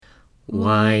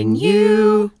Wine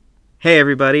You. Hey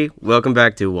everybody, welcome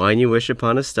back to Wine You Wish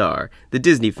Upon a Star, the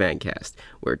Disney Fancast,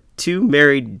 where two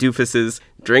married doofuses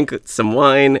drink some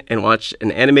wine and watch an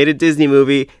animated Disney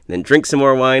movie, then drink some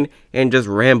more wine and just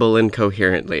ramble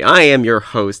incoherently. I am your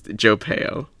host, Joe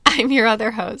Peo. I'm your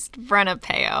other host, Brenna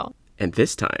Peo. And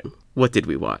this time, what did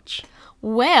we watch?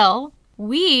 Well,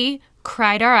 we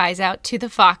cried our eyes out to The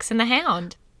Fox and the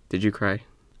Hound. Did you cry?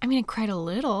 I mean, I cried a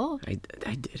little. I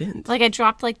didn't. Like, I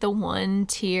dropped, like, the one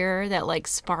tear that, like,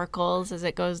 sparkles as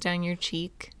it goes down your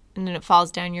cheek, and then it falls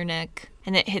down your neck,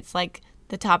 and it hits, like,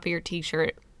 the top of your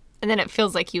T-shirt, and then it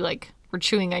feels like you, like, were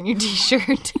chewing on your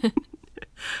T-shirt.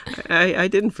 I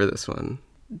didn't for this one.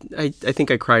 I think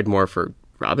I cried more for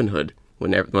Robin Hood when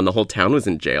the whole town was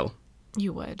in jail.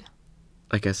 You would.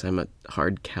 I guess I'm a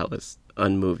hard, callous,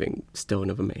 unmoving stone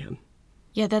of a man.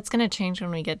 Yeah, that's going to change when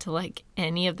we get to, like,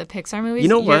 any of the Pixar movies. You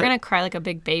know what? You're going to cry like a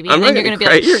big baby. I'm and then you're going to be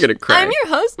like, you're going to cry. I'm your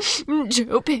host,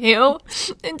 Joe Peo,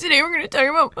 and today we're going to talk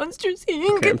about Monsters,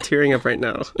 Inc. Okay, I'm tearing up right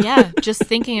now. Yeah, just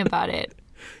thinking about it.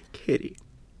 Kitty.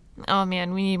 Oh,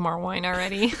 man, we need more wine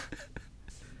already.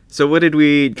 So what did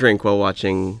we drink while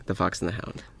watching The Fox and the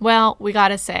Hound? Well, we got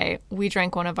to say, we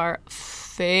drank one of our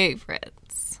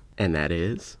favorites. And that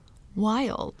is?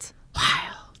 Wild.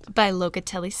 By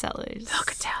Locatelli Cellars.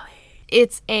 Locatelli.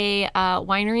 It's a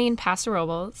winery in Paso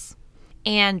Robles,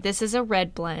 and this is a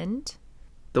red blend.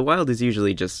 The Wild is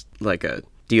usually just like a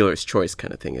dealer's choice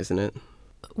kind of thing, isn't it?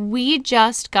 We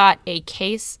just got a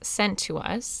case sent to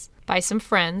us by some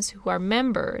friends who are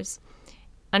members.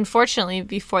 Unfortunately,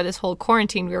 before this whole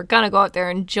quarantine, we were going to go out there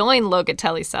and join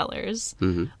Locatelli Cellars.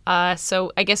 Mm-hmm.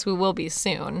 So I guess we will be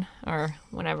soon, or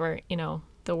whenever,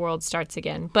 the world starts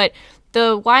again. But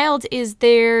the Wild is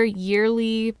their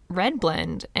yearly red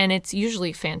blend, and it's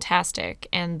usually fantastic.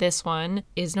 And this one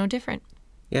is no different.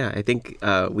 Yeah, I think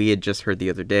we had just heard the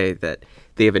other day that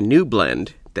they have a new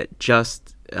blend that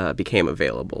just became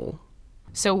available.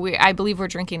 So I believe we're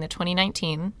drinking the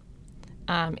 2019.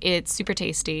 It's super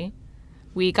tasty.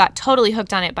 We got totally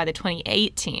hooked on it by the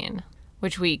 2018,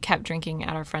 which we kept drinking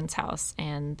at our friend's house,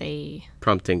 and they...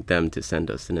 prompting them to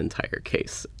send us an entire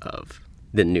case of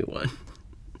the new one.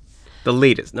 The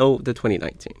latest. No, the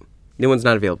 2019. New one's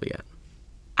not available yet.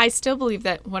 I still believe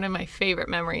that one of my favorite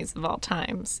memories of all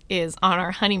times is on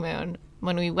our honeymoon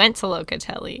when we went to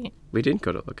Locatelli. We didn't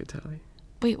go to Locatelli.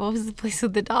 Wait, what was the place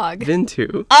with the dog?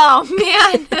 Vintu. Oh,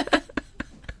 man.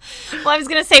 Well, I was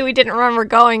going to say we didn't remember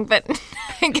going, but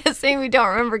I guess saying we don't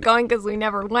remember going because we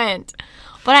never went.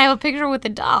 But I have a picture with the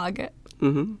dog.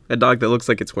 Mm-hmm. A dog that looks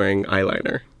like it's wearing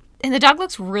eyeliner. And the dog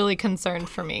looks really concerned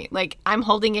for me. Like, I'm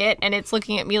holding it, and it's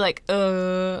looking at me like,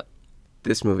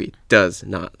 This movie does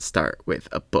not start with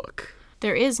a book.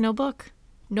 There is no book.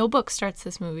 No book starts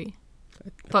this movie.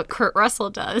 But Kurt Russell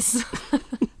does.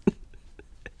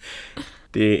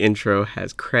 The intro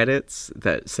has credits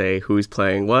that say who's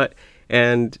playing what.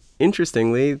 And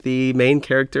interestingly, the main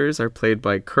characters are played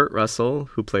by Kurt Russell,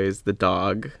 who plays the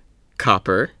dog,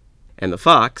 Copper. And the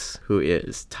fox, who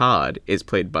is Todd, is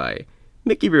played by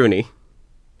Mickey Rooney.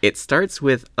 It starts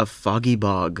with a foggy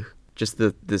bog. Just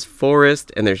this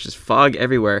forest, and there's just fog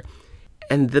everywhere.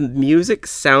 And the music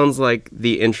sounds like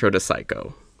the intro to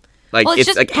Psycho. Like, well,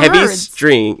 it's like birds. Heavy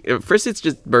string. First, it's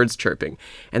just birds chirping.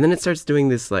 And then it starts doing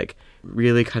this, like,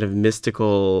 really kind of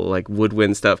mystical, like,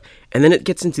 woodwind stuff. And then it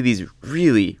gets into these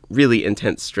really, really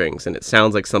intense strings. And it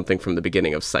sounds like something from the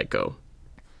beginning of Psycho.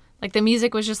 Like, the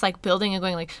music was just, like, building and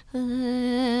going, like,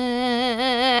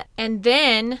 and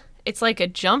then it's like a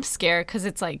jump scare because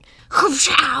it's like,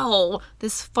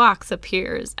 this fox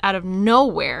appears out of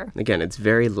nowhere. Again, it's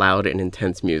very loud and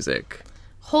intense music.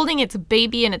 Holding its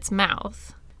baby in its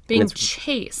mouth, being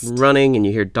chased. Running, and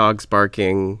you hear dogs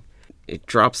barking. It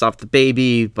drops off the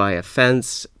baby by a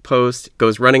fence post,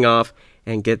 goes running off,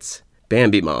 and gets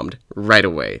Bambi-mommed right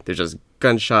away. There's just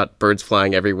gunshot, birds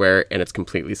flying everywhere, and it's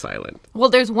completely silent. Well,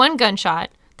 there's one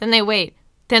gunshot, then they wait,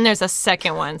 then there's a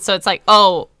second one. So it's like,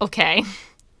 oh, okay.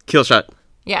 Kill shot.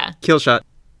 Yeah. Kill shot.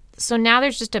 So now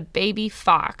there's just a baby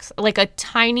fox, like a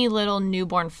tiny little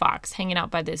newborn fox hanging out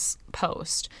by this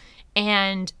post.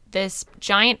 And this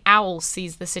giant owl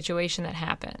sees the situation that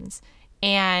happens.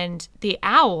 And the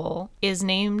owl is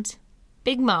named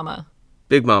Big Mama.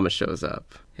 Big Mama shows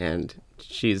up, and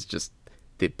she's just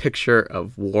the picture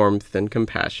of warmth and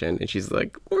compassion. And she's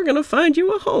like, we're going to find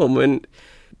you a home. And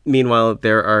meanwhile,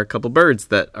 there are a couple birds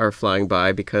that are flying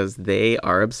by because they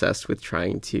are obsessed with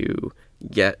trying to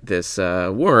get this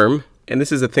worm. And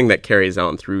this is a thing that carries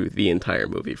on through the entire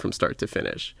movie from start to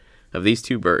finish, of these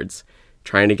two birds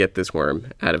trying to get this worm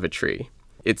out of a tree.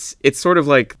 It's sort of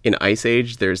like in Ice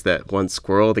Age, there's that one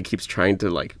squirrel that keeps trying to,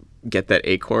 like, get that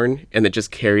acorn, and it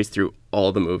just carries through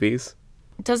all the movies.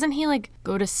 Doesn't he like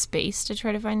go to space to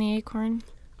try to find the acorn?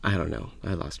 I don't know.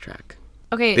 I lost track.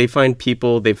 Okay. They find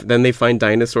people. Then they find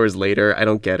dinosaurs later. I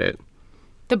don't get it.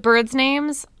 The birds'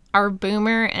 names are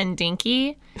Boomer and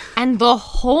Dinky. And the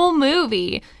whole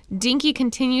movie, Dinky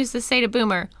continues to say to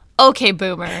Boomer, "Okay,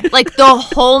 Boomer." Like the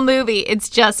whole movie, it's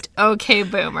just "Okay,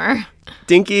 Boomer."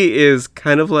 Dinky is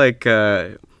kind of like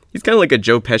he's kind of like a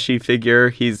Joe Pesci figure.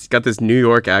 He's got this New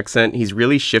York accent. He's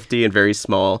really shifty and very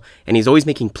small, and he's always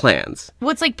making plans. Well,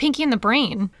 it's like Pinky and the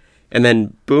Brain. And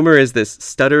then Boomer is this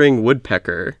stuttering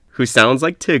woodpecker who sounds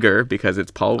like Tigger because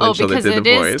it's Paul Winchell that did the voice.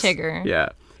 Because it is Tigger. Yeah.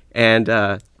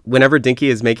 And whenever Dinky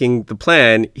is making the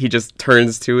plan, he just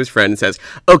turns to his friend and says,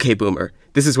 "Okay, Boomer,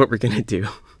 this is what we're going to do."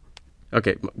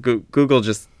 Okay, Google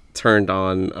just turned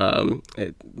on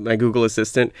my Google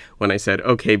Assistant when I said,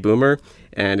 "Okay, Boomer,"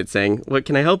 and it's saying, "What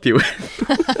can I help you with?"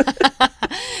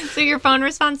 So your phone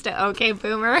responds to "Okay,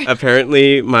 Boomer."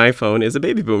 Apparently, my phone is a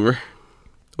baby boomer.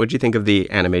 What do you think of the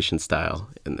animation style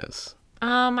in this?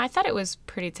 I thought it was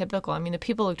pretty typical. I mean, the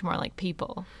people looked more like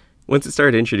people. Once it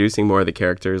started introducing more of the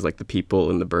characters, like the people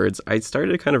and the birds, I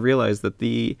started to kind of realize that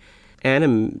the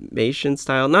animation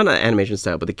style, not an animation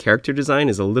style, but the character design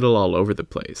is a little all over the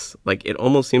place. Like, it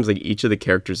almost seems like each of the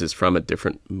characters is from a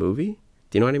different movie.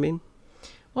 Do you know what I mean?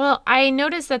 Well, I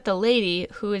noticed that the lady,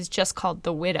 who is just called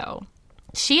the Widow,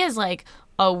 she is like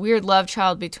a weird love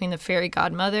child between the fairy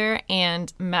godmother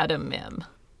and Madame Mim.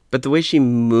 But the way she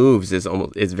moves is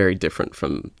very different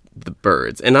from the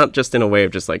birds. And not just in a way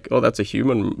of just like, oh, that's a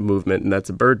human movement and that's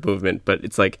a bird movement. But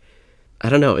it's like, I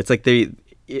don't know. It's like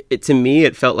to me,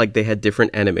 it felt like they had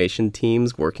different animation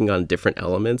teams working on different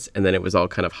elements. And then it was all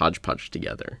kind of hodgepodge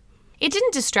together. It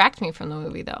didn't distract me from the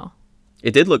movie, though.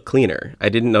 It did look cleaner. I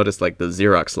didn't notice like the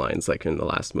Xerox lines like in the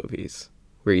last movies,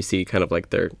 where you see kind of like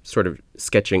their sort of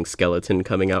sketching skeleton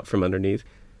coming out from underneath.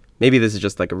 Maybe this is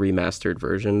just like a remastered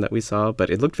version that we saw, but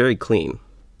it looked very clean.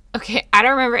 Okay, I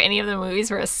don't remember any of the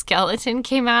movies where a skeleton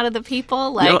came out of the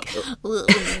people. Like, no.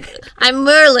 I'm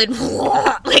Merlin.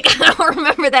 Like, I don't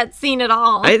remember that scene at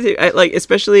all. I like,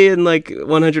 especially in like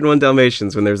 101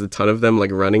 Dalmatians, when there's a ton of them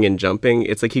like running and jumping.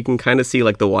 It's like you can kind of see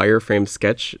like the wireframe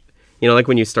sketch. You know, like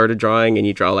when you start a drawing and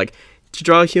you draw like, to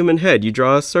draw a human head, you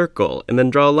draw a circle and then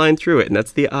draw a line through it, and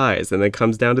that's the eyes, and then it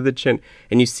comes down to the chin,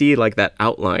 and you see like that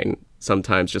outline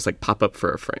sometimes just like pop up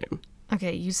for a frame.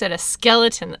 Okay, you said a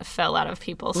skeleton that fell out of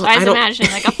people. So I was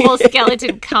imagining like a full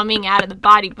skeleton coming out of the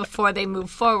body before they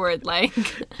move forward. Like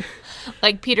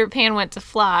Peter Pan went to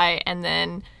fly and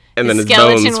then his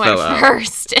skeleton went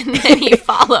first and then he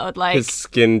followed. Like his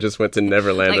skin just went to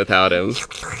Neverland without him.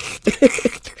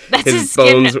 That's his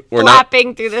skin bones were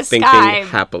flapping through the sky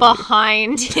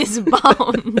behind his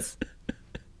bones.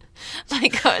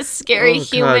 Like a scary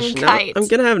human kite. I'm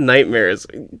going to have nightmares.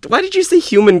 Why did you say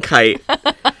human kite?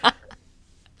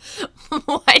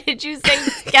 Why did you say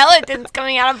skeletons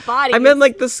coming out of bodies? I meant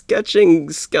like the sketching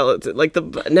skeleton. Like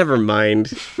never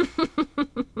mind.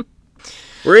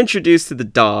 We're introduced to the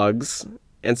dogs.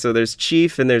 And so there's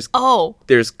Chief and there's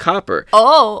Copper.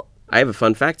 Oh. I have a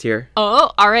fun fact here.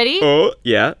 Oh, already? Oh,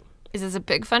 yeah. Is this a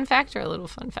big fun fact or a little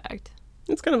fun fact?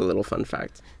 It's kind of a little fun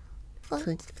fact.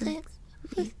 Fun facts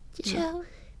with Joe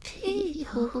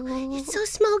P.O. It's so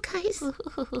small, guys.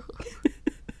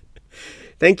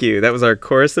 Thank you. That was our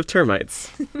chorus of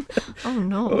termites. Oh,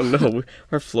 no. Oh, no.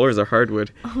 Our floors are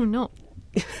hardwood. Oh, no.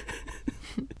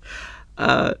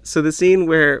 So the scene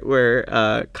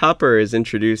where Copper is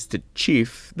introduced to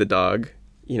Chief, the dog,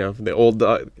 you know, the old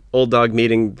dog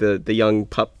meeting the young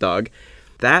pup dog,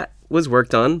 that was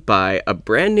worked on by a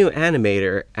brand new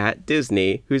animator at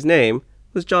Disney whose name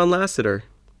was John Lasseter.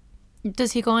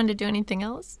 Does he go on to do anything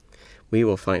else? We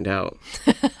will find out.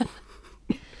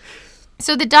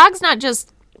 So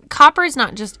Copper's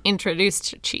not just introduced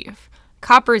to Chief.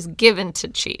 Copper's given to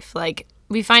Chief. Like,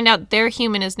 we find out their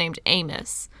human is named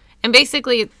Amos. And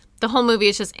basically, the whole movie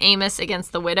is just Amos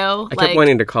against the Widow. I kept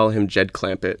wanting to call him Jed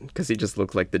Clampett because he just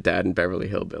looked like the dad in Beverly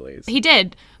Hillbillies. He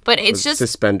did, but it's just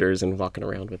suspenders and walking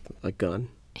around with a gun.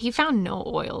 He found no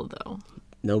oil, though.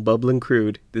 No bubbling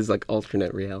crude. This is like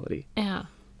alternate reality. Yeah.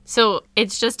 So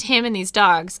it's just him and these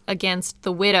dogs against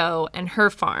the Widow and her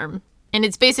farm. And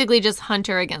it's basically just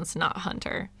Hunter against not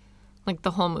Hunter. Like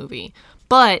the whole movie.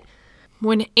 But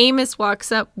when Amos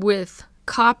walks up with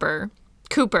Cooper.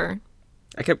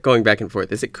 I kept going back and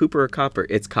forth. Is it Cooper or Copper?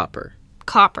 It's Copper.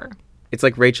 Copper. It's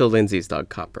like Rachel Lindsay's dog,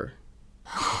 Copper.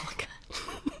 Oh, my God.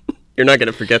 You're not going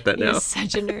to forget that now. You're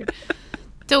such a nerd.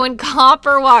 So when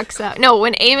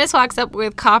when Amos walks up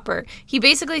with Copper, he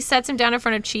basically sets him down in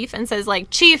front of Chief and says, like,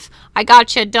 Chief, I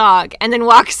got you a dog, and then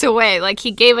walks away. Like,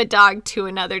 he gave a dog to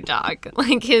another dog.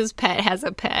 Like, his pet has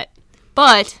a pet.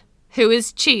 But who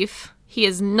is Chief? He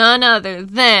is none other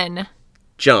than...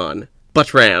 John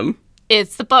Buttram.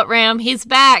 It's the Butt Ram. He's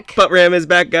back. Butt Ram is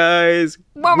back, guys.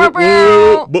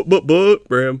 Butt-Ram. Butt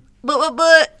Ram.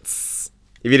 Butts.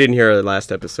 If you didn't hear our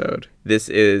last episode, this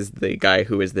is the guy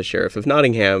who is the Sheriff of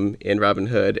Nottingham in Robin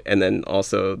Hood, and then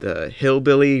also the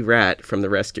hillbilly rat from The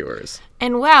Rescuers.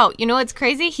 And wow, you know what's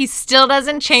crazy? He still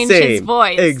doesn't change his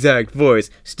voice. Exact voice.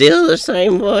 Still the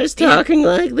same voice talking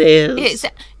like this.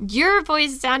 Your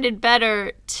voice sounded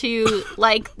better to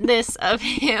like this of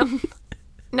him.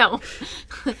 No.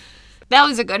 That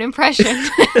was a good impression.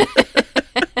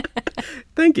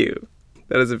 Thank you.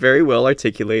 That is a very well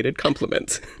articulated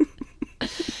compliment.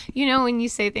 You know, when you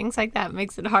say things like that, it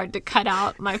makes it hard to cut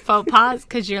out my faux pas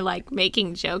because you're like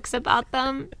making jokes about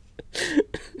them.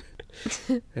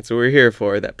 That's what we're here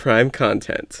for, that prime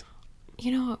content.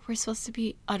 You know what? We're supposed to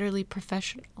be utterly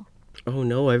professional. Oh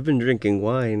no, I've been drinking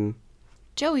wine.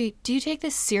 Joey, do you take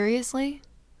this seriously?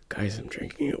 Guys, I'm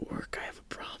drinking at work. I have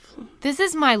a problem. This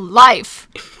is my life,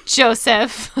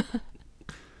 Joseph.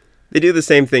 They do the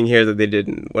same thing here that they did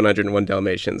in 101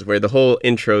 Dalmatians, where the whole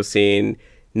intro scene,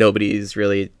 nobody's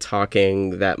really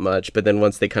talking that much, but then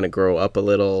once they kind of grow up a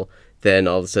little, then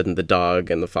all of a sudden the dog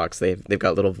and the fox, they've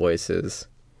got little voices.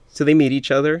 So they meet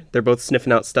each other, they're both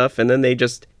sniffing out stuff, and then they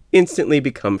just instantly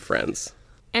become friends.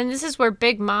 And this is where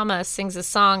Big Mama sings a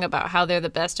song about how they're the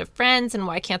best of friends and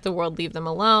why can't the world leave them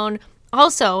alone.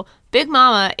 Also, Big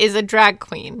Mama is a drag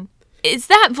queen. Is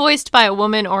that voiced by a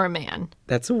woman or a man?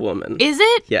 That's a woman. Is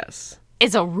it? Yes.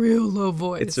 It's a real low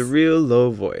voice. It's a real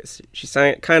low voice. She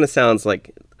kind of sounds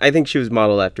like, I think she was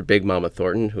modeled after Big Mama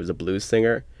Thornton, who was a blues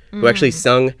singer, who actually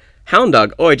sung Hound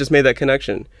Dog. Oh, I just made that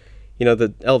connection. You know, the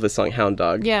Elvis song Hound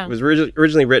Dog. Yeah. It was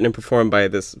originally written and performed by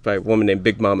a woman named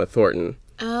Big Mama Thornton.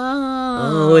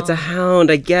 Oh. Oh, it's a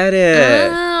hound. I get it.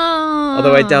 Oh.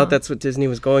 Although I doubt that's what Disney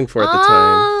was going for at the time.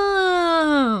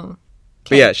 Oh.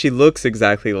 But yeah, she looks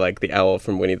exactly like the owl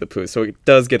from Winnie the Pooh, so it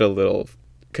does get a little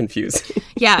confusing.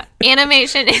 Yeah,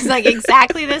 animation is like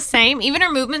exactly the same. Even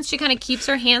her movements, she kind of keeps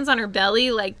her hands on her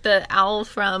belly like the owl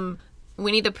from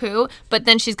Winnie the Pooh, but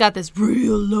then she's got this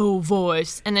real low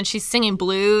voice, and then she's singing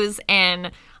blues,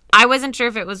 and I wasn't sure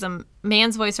if it was a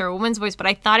man's voice or a woman's voice, but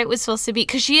I thought it was supposed to be,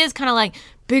 because she is kind of like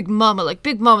Big Mama, like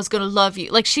Big Mama's gonna love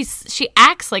you. Like she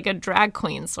acts like a drag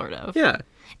queen, sort of. Yeah.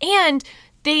 And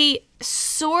they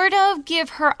sort of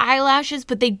give her eyelashes,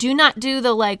 but they do not do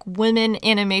the like women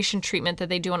animation treatment that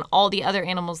they do on all the other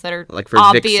animals that are Like for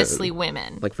obviously Vixen.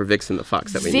 women. Like for Vixen the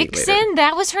fox that we meet later. Vixen?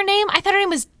 That was her name? I thought her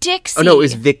name was Dixie. Oh no, it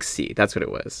was Vixie. That's what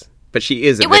it was. But she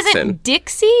is a It vixen. wasn't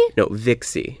Dixie? No,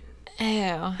 Vixie.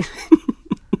 Ew.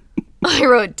 I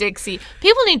wrote Dixie.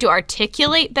 People need to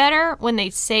articulate better when they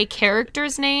say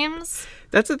characters' names.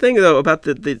 That's the thing, though, about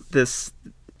this.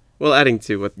 Well, adding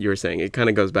to what you were saying, it kind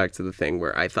of goes back to the thing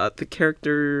where I thought the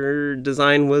character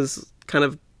design was kind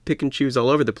of pick and choose all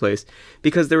over the place,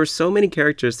 because there were so many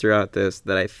characters throughout this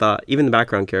that I thought, even the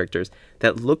background characters,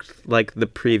 that looked like the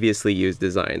previously used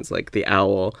designs, like the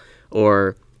owl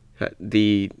or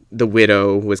the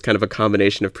widow was kind of a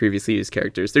combination of previously used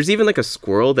characters. There's even like a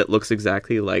squirrel that looks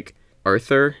exactly like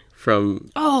Arthur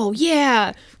from... Oh,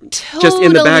 yeah. Totally just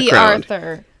in the background.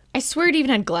 Arthur. I swear it even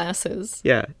had glasses.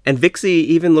 Yeah, and Vixie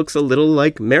even looks a little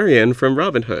like Marion from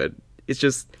Robin Hood. It's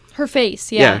just... Her face,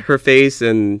 Yeah, her face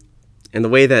and the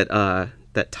way that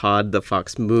that Todd the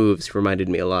fox moves reminded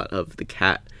me a lot of the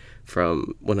cat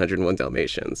from 101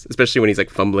 Dalmatians, especially when he's like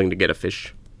fumbling to get a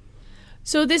fish.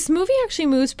 So this movie actually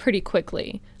moves pretty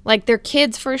quickly. Like, they're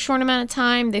kids for a short amount of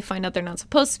time. They find out they're not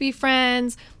supposed to be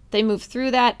friends. They move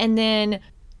through that. And then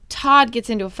Todd gets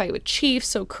into a fight with Chief.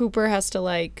 So Cooper has to,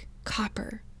 like,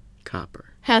 Copper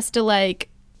has to, like,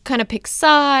 kind of pick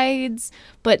sides.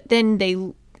 But then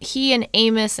he and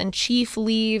Amos and Chief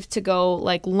leave to go,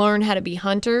 like, learn how to be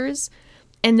hunters.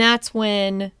 And that's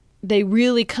when they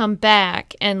really come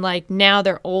back. And, like, now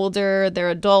they're older. They're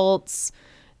adults.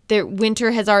 Their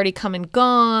winter has already come and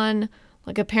gone.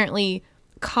 Like, apparently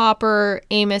Copper,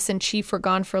 Amos, and Chief were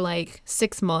gone for like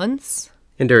 6 months.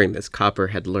 And during this, Copper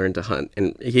had learned to hunt.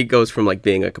 And he goes from like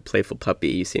being like a playful puppy,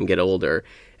 you see him get older,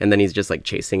 and then he's just like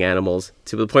chasing animals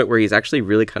to the point where he's actually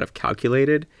really kind of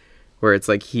calculated, where it's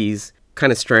like he's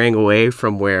kind of straying away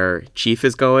from where Chief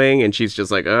is going, and Chief's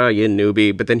just like, oh, you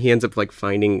newbie. But then he ends up like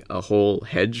finding a whole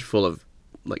hedge full of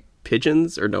like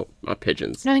pigeons, or no, not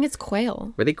pigeons. No, I think it's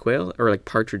quail. Were they quail or like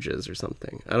partridges or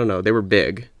something? I don't know. They were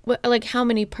big. What, like how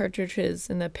many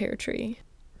partridges in the pear tree?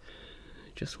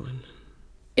 Just one.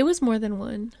 It was more than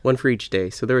one. One for each day,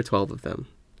 so there were 12 of them.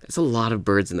 There's a lot of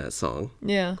birds in that song.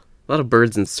 Yeah. A lot of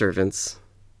birds and servants.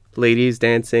 Ladies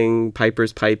dancing,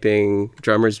 pipers piping,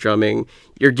 drummers drumming.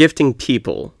 You're gifting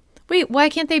people. Wait, why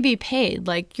can't they be paid?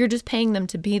 Like, you're just paying them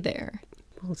to be there.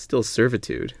 Well, it's still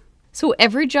servitude. So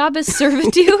every job is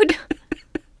servitude?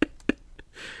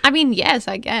 I mean, yes,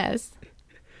 I guess.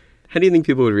 How do you think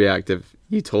people would react if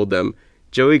you told them,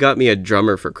 Joey got me a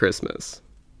drummer for Christmas?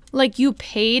 Like, you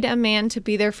paid a man to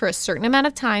be there for a certain amount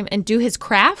of time and do his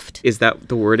craft? Is that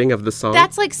the wording of the song?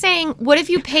 That's like saying, what if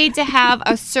you paid to have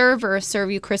a server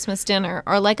serve you Christmas dinner?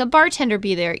 Or like a bartender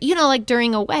be there, you know, like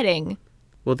during a wedding.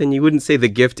 Well, then you wouldn't say the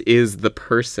gift is the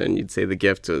person. You'd say the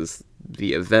gift was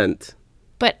the event.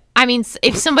 But, I mean,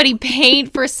 if somebody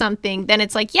paid for something, then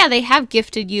it's like, yeah, they have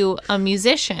gifted you a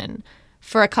musician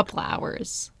for a couple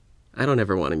hours. I don't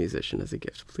ever want a musician as a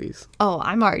gift, please. Oh,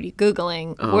 I'm already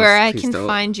Googling Oh, where I please can don't.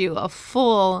 find you a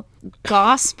full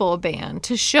gospel band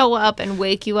to show up and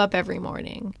wake you up every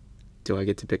morning. Do I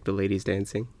get to pick the ladies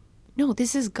dancing? No,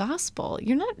 this is gospel.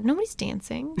 Nobody's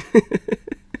dancing.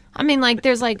 I mean, like,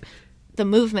 there's like the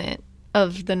movement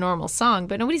of the normal song,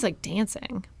 but nobody's like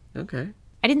dancing. Okay.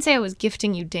 I didn't say I was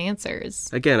gifting you dancers.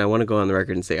 Again, I want to go on the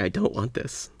record and say I don't want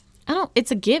this.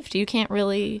 It's a gift. You can't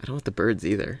really, I don't want the birds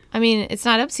either. I mean, it's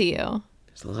not up to you.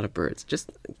 There's a lot of birds. Just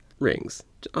rings.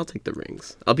 I'll take the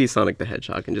rings. I'll be Sonic the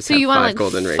Hedgehog and just So have you want 5 like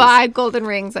golden rings. 5 golden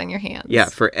rings on your hands. Yeah,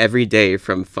 for every day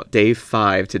from day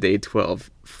 5 to day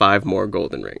 12, 5 more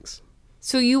golden rings.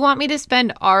 So you want me to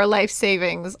spend our life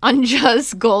savings on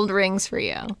just gold rings for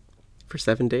you? For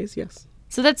 7 days, yes.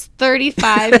 So that's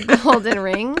 35 golden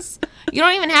rings. You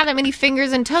don't even have that many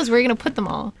fingers and toes. Where are you going to put them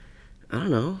all? I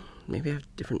don't know. Maybe I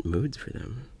have different moods for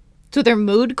them. So they're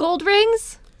mood gold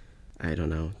rings? I don't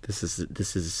know. This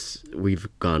is we've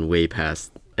gone way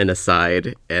past an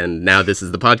aside, and now this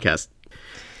is the podcast.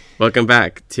 Welcome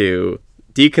back to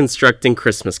Deconstructing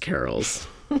Christmas Carols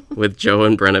with Joe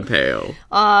and Brenna Peo.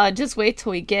 Just wait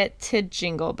till we get to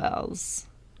Jingle Bells.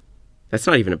 That's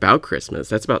not even about Christmas.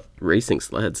 That's about racing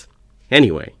sleds.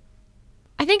 Anyway,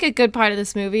 I think a good part of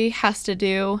this movie has to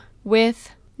do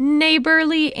with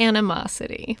neighborly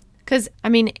animosity. Because, I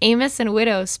mean, Amos and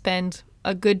Widow spend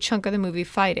a good chunk of the movie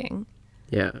fighting.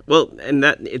 yeah. Well, and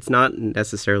that it's not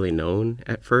necessarily known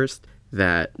at first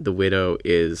that the widow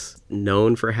is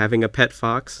known for having a pet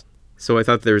fox. So I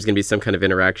thought there was going to be some kind of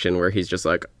interaction where he's just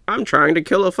like, I'm trying to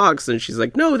kill a fox. And she's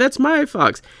like, no, that's my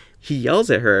fox. He yells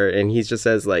at her and he just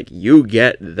says, like, you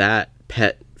get that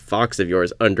pet fox of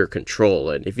yours under control.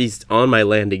 And if he's on my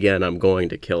land again, I'm going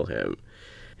to kill him.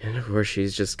 And of course,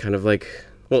 she's just kind of like,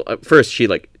 well, at first she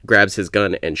like grabs his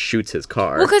gun and shoots his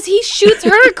car. Well, because he shoots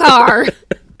her car.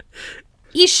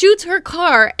 He shoots her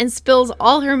car and spills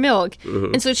all her milk.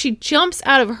 Mm-hmm. And so she jumps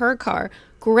out of her car,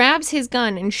 grabs his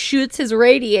gun, and shoots his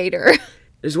radiator.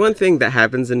 There's one thing that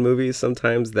happens in movies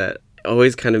sometimes that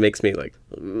always kind of makes me like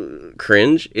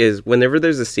cringe is whenever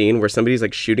there's a scene where somebody's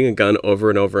like shooting a gun over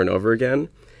and over and over again,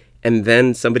 and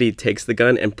then somebody takes the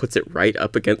gun and puts it right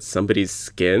up against somebody's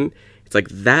skin. It's like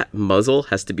that muzzle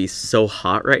has to be so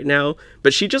hot right now,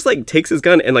 but she just like takes his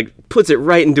gun and like puts it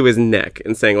right into his neck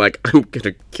and saying like, I'm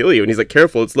gonna kill you. And he's like,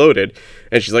 careful, it's loaded.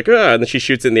 And she's like, ah, and then she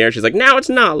shoots it in the air. She's like, now it's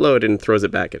not loaded, and throws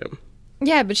it back at him.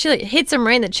 Yeah, but she like hits him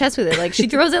right in the chest with it. Like she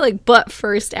throws it like butt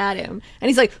first at him. And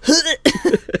he's like,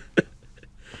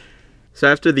 So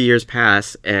after the years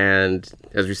pass, and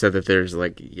as we said that there's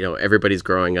like, you know, everybody's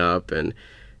growing up and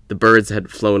the birds had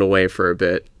flown away for a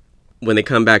bit. When they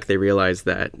come back, they realize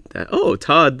that oh,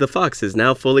 Todd the fox is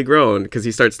now fully grown because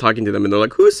he starts talking to them and they're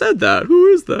like, who said that? Who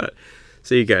is that?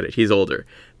 So you get it. He's older.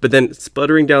 But then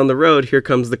sputtering down the road, here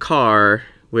comes the car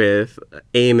with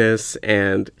Amos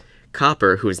and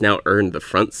Copper, who has now earned the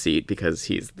front seat because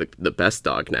he's the best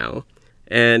dog now.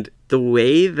 And the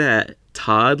way that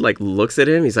Todd like looks at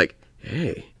him, he's like,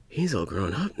 hey, he's all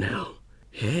grown up now.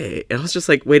 Hey. And I was just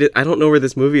like, wait, I don't know where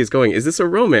this movie is going. Is this a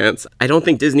romance? I don't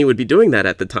think Disney would be doing that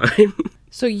at the time.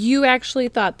 so you actually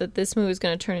thought that this movie was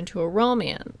going to turn into a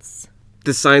romance.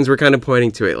 The signs were kind of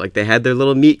pointing to it. Like they had their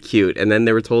little meet cute and then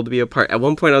they were told to be apart. At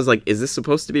one point I was like, is this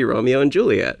supposed to be Romeo and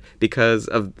Juliet? Because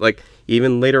of like,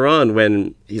 even later on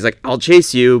when he's like, I'll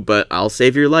chase you, but I'll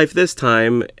save your life this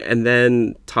time. And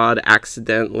then Todd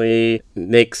accidentally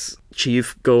makes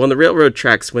Chief go on the railroad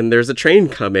tracks when there's a train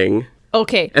coming.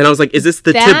 Okay. And I was like, is this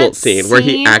the That Tybalt scene where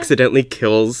he scene- accidentally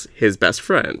kills his best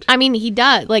friend? I mean, he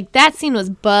does. Like, that scene was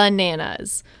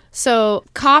bananas. So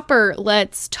Copper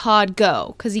lets Todd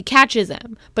go because he catches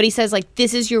him. But he says, like,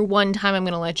 this is your one time I'm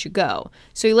going to let you go.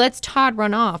 So he lets Todd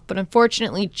run off. But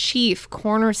unfortunately, Chief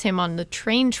corners him on the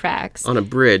train tracks. On a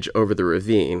bridge over the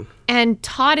ravine. And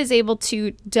Todd is able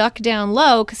to duck down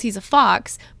low because he's a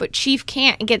fox, but Chief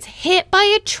can't and gets hit by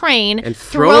a train And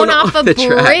thrown off a the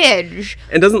track. bridge.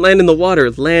 And doesn't land in the water,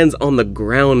 it lands on the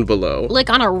ground below. Like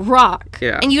on a rock.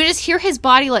 Yeah. And you just hear his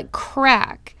body like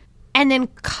crack. And then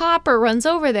Copper runs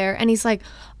over there and he's like,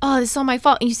 oh, this is all my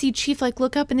fault. And you see Chief like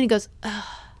look up and then he goes, ugh.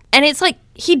 And it's like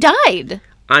he died.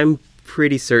 I'm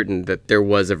pretty certain that there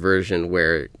was a version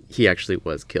where he actually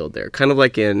was killed there. Kind of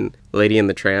like in Lady and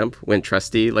the Tramp when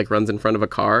Trusty like runs in front of a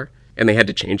car and they had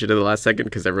to change it at the last second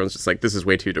because everyone's just like, this is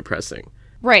way too depressing.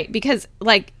 Right, because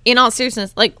like in all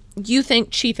seriousness, like you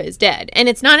think Chief is dead. And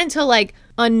it's not until like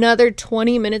another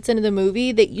 20 minutes into the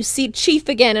movie that you see Chief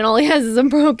again and all he has is a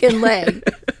broken leg.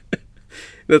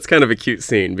 That's kind of a cute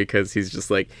scene because he's just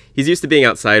like, he's used to being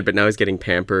outside, but now he's getting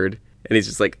pampered. And he's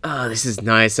just like, oh, this is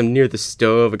nice. I'm near the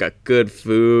stove. I got good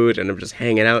food. And I'm just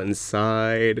hanging out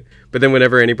inside. But then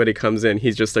whenever anybody comes in,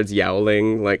 he just starts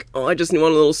yowling like, oh, I just want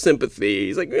a little sympathy.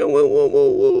 He's like, whoa, whoa, whoa, whoa,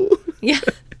 whoa. Yeah.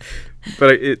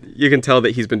 But you can tell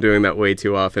that he's been doing that way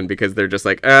too often because they're just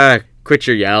like, quit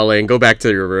your yowling. Go back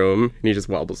to your room. And he just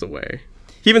wobbles away.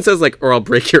 He even says like, or I'll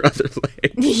break your other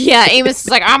leg. Yeah, Amos is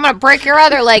like, I'm going to break your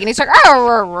other leg. And he's like,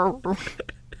 oh.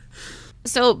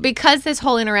 So because this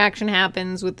whole interaction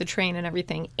happens with the train and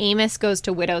everything, Amos goes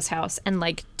to Widow's house and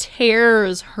like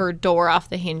tears her door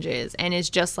off the hinges and is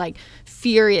just like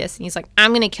furious. And he's like, I'm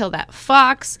going to kill that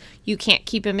fox. You can't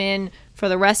keep him in for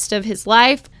the rest of his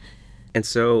life. And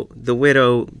so the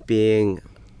widow, being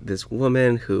this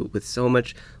woman who, with so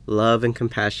much love and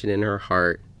compassion in her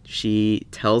heart, she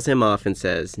tells him off and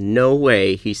says, no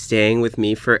way, he's staying with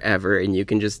me forever and you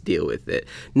can just deal with it.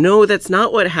 No, that's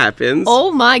not what happens.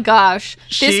 Oh my gosh.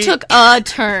 This took a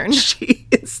turn. She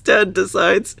instead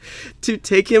decides to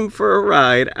take him for a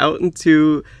ride out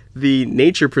into the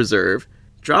nature preserve,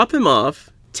 drop him off,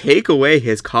 take away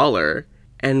his collar,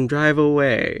 and drive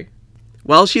away.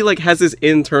 While she like has this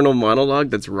internal monologue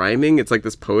that's rhyming, it's like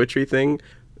this poetry thing.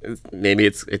 Maybe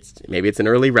it's an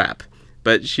early rap,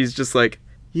 but she's just like,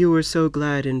 you were so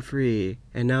glad and free,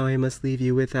 and now I must leave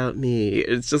you without me.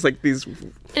 It's just like these...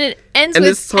 And it ends and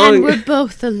with, this song, and we're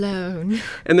both alone.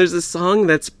 And there's a song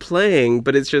that's playing,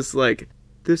 but it's just like,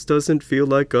 this doesn't feel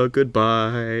like a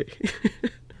goodbye.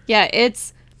 Yeah,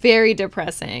 it's very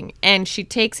depressing. And she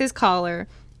takes his collar,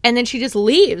 and then she just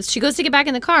leaves. She goes to get back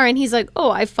in the car, and he's like,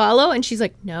 oh, I follow? And she's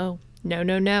like, no.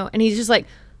 And he's just like,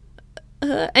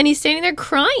 and he's standing there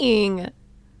crying.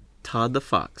 Todd the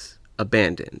Fox,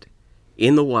 abandoned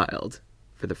in the wild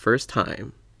for the first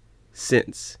time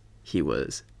since he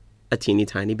was a teeny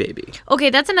tiny baby. Okay,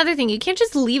 that's another thing. You can't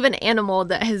just leave an animal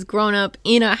that has grown up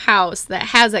in a house that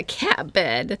has a cat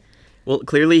bed. Well,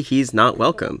 clearly he's not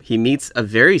welcome. He meets a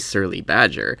very surly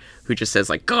badger who just says,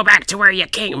 like, go back to where you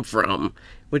came from.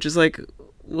 Which is like,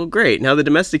 well, great. Now the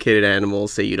domesticated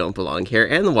animals say you don't belong here,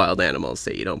 and the wild animals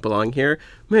say you don't belong here.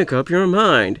 Make up your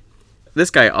mind. This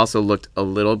guy also looked a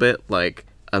little bit like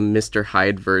a Mr.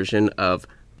 Hyde version of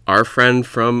our friend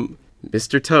from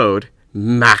Mr. Toad,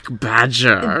 Mac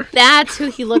Badger. That's who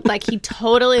he looked like. He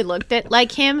totally looked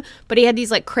like him, but he had these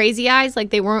like crazy eyes, like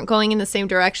they weren't going in the same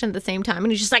direction at the same time,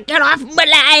 and he's just like, get off my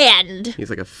land. He's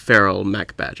like a feral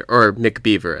Mac Badger, or Mick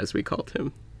Beaver as we called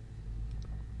him.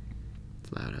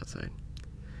 It's loud outside.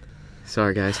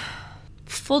 Sorry, guys.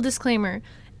 Full disclaimer.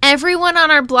 Everyone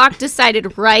on our block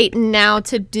decided right now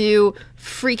to do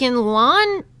freaking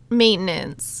lawn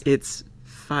maintenance. It's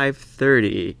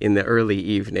 5:30 in the early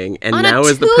evening, and on now a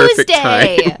is the perfect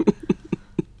Tuesday. time.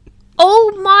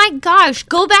 Oh my gosh,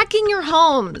 go back in your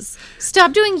homes.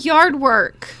 Stop doing yard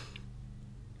work.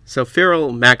 So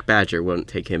feral Mac Badger won't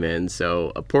take him in,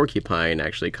 so a porcupine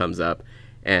actually comes up,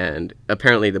 and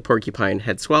apparently the porcupine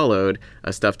had swallowed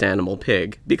a stuffed animal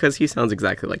pig, because he sounds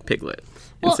exactly like Piglet,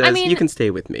 and says, you can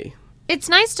stay with me. It's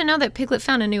nice to know that Piglet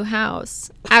found a new house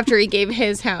after he gave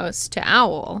his house to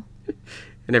Owl.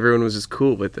 And everyone was just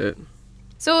cool with it.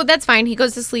 So that's fine. He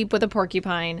goes to sleep with a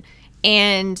porcupine.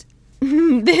 And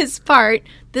this part,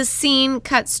 the scene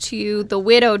cuts to the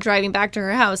widow driving back to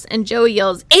her house. And Joey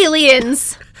yells,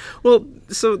 aliens! Well,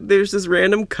 so there's this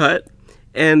random cut.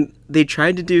 And they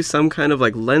tried to do some kind of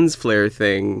like lens flare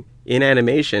thing in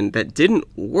animation that didn't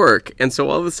work. And so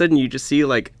all of a sudden you just see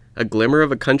like a glimmer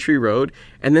of a country road,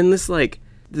 and then this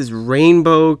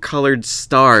rainbow colored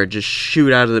star just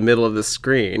shoot out of the middle of the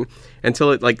screen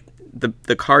until it like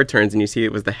the car turns and you see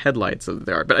it was the headlights of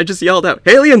the car. But I just yelled out,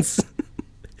 aliens!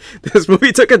 This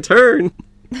movie took a turn.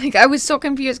 Like, I was so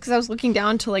confused because I was looking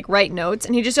down to like write notes,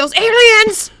 and he just yells,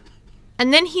 aliens!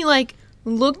 And then he like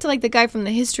looked like the guy from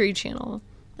the History Channel.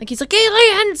 Like, he's like,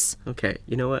 aliens! Okay,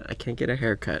 you know what? I can't get a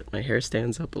haircut. My hair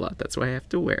stands up a lot. That's why I have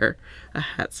to wear a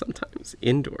hat sometimes,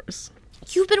 indoors.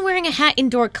 You've been wearing a hat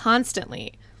indoor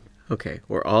constantly. Okay,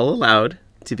 we're all allowed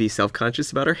to be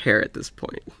self-conscious about our hair at this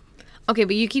point. Okay,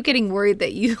 but you keep getting worried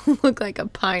that you look like a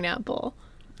pineapple.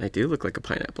 I do look like a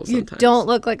pineapple sometimes. You don't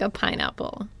look like a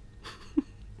pineapple.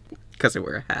 Because I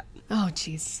wear a hat. Oh,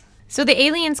 jeez. So the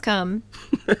aliens come.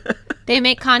 They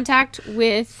make contact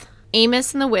with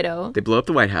Amos and the widow. They blow up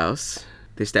the White House.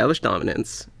 They establish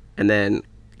dominance. And then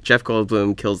Jeff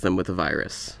Goldblum kills them with a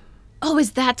virus. Oh,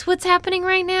 is that what's happening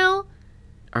right now?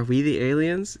 Are we the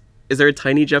aliens? Is there a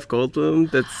tiny Jeff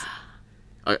Goldblum that's...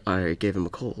 I gave him a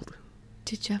cold.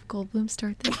 Did Jeff Goldblum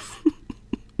start this?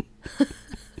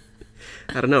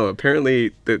 I don't know.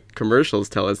 Apparently, the commercials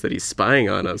tell us that he's spying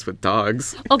on us with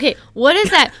dogs. Okay, what is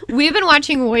that? We've been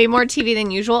watching way more TV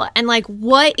than usual. And, like,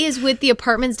 what is with the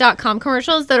apartments.com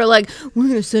commercials that are like, we're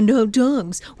going to send out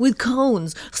dogs with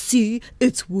cones. See,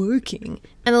 it's working.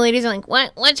 And the ladies are like,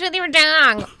 what's with your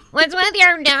dog? What's with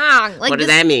your dog? Like, What does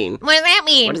that mean? What does that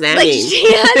mean? What does that like, mean?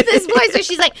 She has this voice where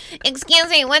she's like, excuse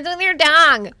me, what's with your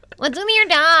dog? What's with your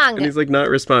dog? And he's like not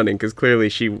responding because clearly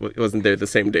she wasn't there the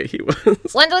same day he was.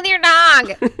 What's with your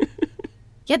dog?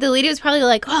 Yeah, the lady was probably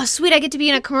like, oh, sweet, I get to be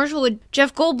in a commercial with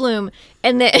Jeff Goldblum.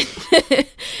 And then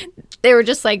they were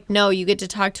just like, no, you get to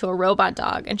talk to a robot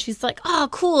dog. And she's like, oh,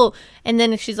 cool. And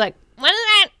then she's like, what is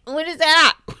that? What is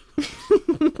that?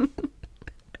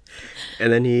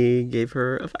 And then he gave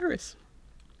her a virus.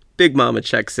 Big Mama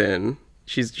checks in.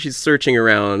 She's searching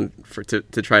around to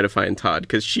try to find Todd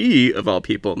because she, of all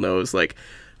people, knows like,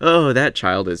 oh, that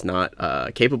child is not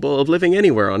capable of living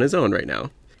anywhere on his own right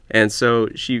now. And so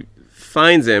she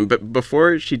finds him, but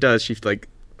before she does, she like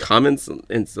comments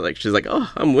and like she's like,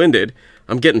 oh, I'm winded,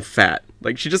 I'm getting fat.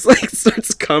 Like she just like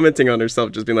starts commenting on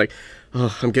herself, just being like,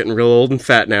 oh, I'm getting real old and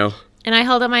fat now. And I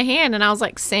held up my hand and I was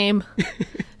like, same.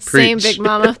 Same, Big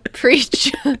Mama.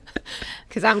 Preach.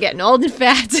 Because I'm getting old and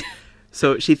fat.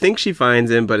 So she thinks she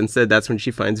finds him, but instead that's when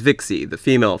she finds Vixie, the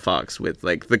female fox with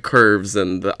like the curves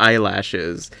and the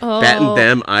eyelashes, batting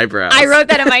them eyebrows. I wrote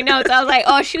that in my notes. I was like,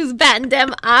 oh, she was batting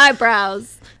them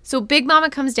eyebrows. So Big Mama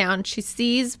comes down. She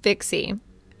sees Vixie.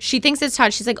 She thinks it's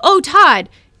Todd. She's like, oh, Todd.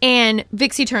 And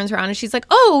Vixie turns around and she's like,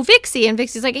 oh, Vixie. And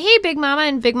Vixie's like, hey, Big Mama.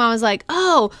 And Big Mama's like,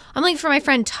 oh, I'm looking for my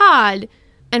friend Todd.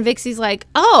 And Vixie's like,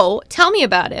 oh, tell me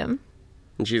about him.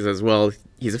 And she says, well,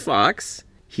 he's a fox.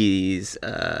 He's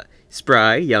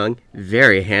spry, young,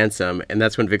 very handsome. And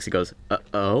that's when Vixie goes,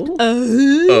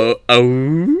 oh.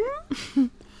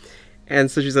 And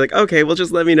so she's like, okay, well,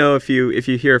 just let me know if you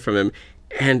hear from him.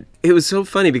 And it was so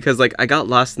funny because like I got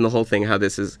lost in the whole thing, how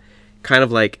this is kind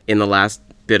of like in the last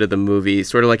bit of the movie,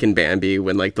 sort of like in Bambi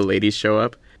when like the ladies show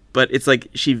up. But it's like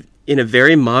she, in a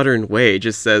very modern way,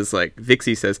 just says like,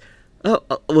 Vixie says,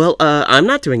 I'm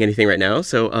not doing anything right now,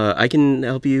 so I can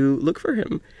help you look for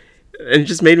him. And it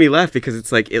just made me laugh because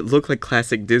it's like, it looked like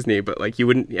classic Disney, but like you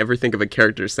wouldn't ever think of a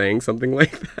character saying something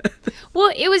like that.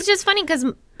 Well, it was just funny because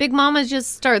Big Mama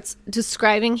just starts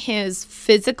describing his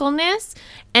physicalness,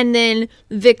 and then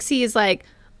Vixie is like,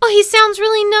 oh, he sounds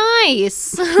really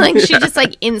nice. Like she just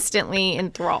like instantly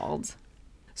enthralled.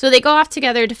 So they go off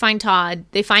together to find Todd.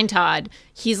 They find Todd.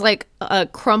 He's like a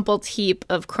crumpled heap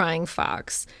of crying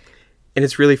fox. And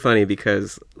it's really funny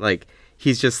because like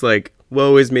he's just like,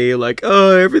 woe is me, like,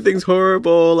 oh, everything's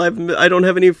horrible, I don't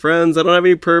have any friends, I don't have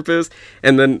any purpose.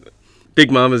 And then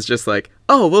Big Mama's just like,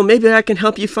 oh, well, maybe I can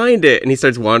help you find it. And he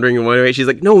starts wandering in one way. She's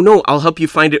like, no, I'll help you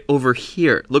find it over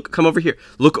here. Come over here.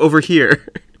 Look over here.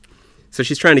 So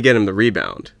she's trying to get him the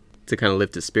rebound to kind of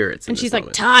lift his spirits. And she's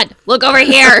like, Todd, look over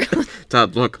here.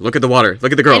 Todd, look at the water.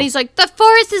 Look at the girl. And he's like, the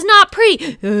forest is not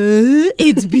pretty.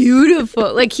 It's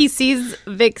beautiful. Like he sees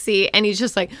Vixie and he's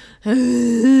just like,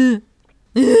 Is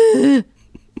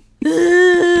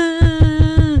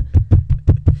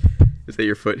that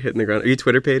your foot hitting the ground? Are you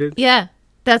Twitter pated? Yeah,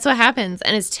 that's what happens.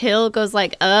 And his tail goes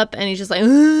like up and he's just like,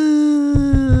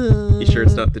 You sure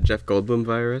it's not the Jeff Goldblum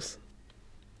virus?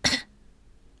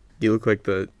 You look like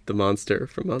the monster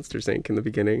from Monsters, Inc. in the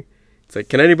beginning. It's like,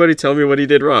 can anybody tell me what he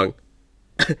did wrong?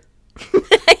 Wait,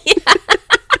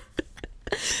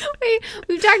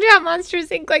 we've talked about Monsters,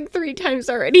 Inc. like 3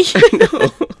 times already. I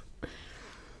know.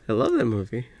 I love that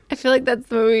movie. I feel like that's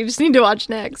the movie we just need to watch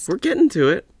next. We're getting to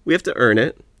it. We have to earn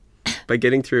it by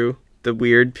getting through the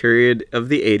weird period of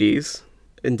the 80s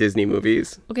in Disney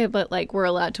movies. Okay, but like we're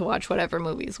allowed to watch whatever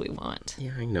movies we want.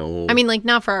 Yeah, I know. I mean, like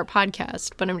not for our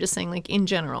podcast, but I'm just saying like in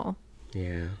general.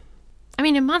 Yeah. I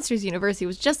mean, in Monsters University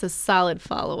was just a solid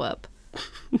follow-up.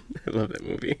 I love that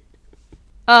movie.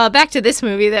 Back to this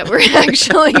movie that we're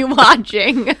actually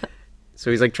watching.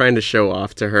 So he's like trying to show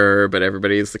off to her, but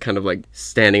everybody's kind of like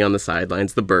standing on the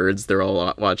sidelines. The birds, they're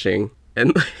all watching.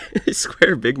 And I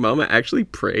swear Big Mama actually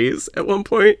prays at one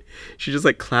point. She just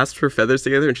like clasps her feathers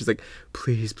together and she's like,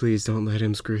 please, please don't let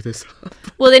him screw this up.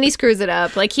 Well, then he screws it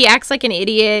up. Like, he acts like an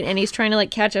idiot, and he's trying to,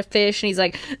 like, catch a fish, and he's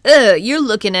like, you're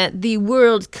looking at the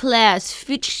world-class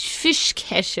fish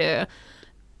catcher.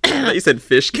 I thought you said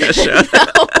fish Kesha.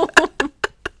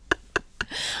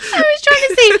 I was trying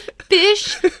to say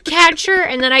fish catcher,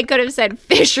 and then I could have said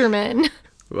fisherman.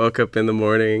 Woke up in the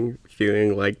morning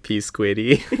feeling like P.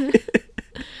 Squiddy.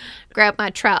 Grab my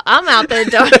trout. I'm out the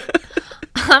door.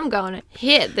 I'm going to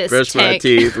hit this Brush my tank.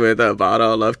 teeth with a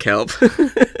bottle of kelp.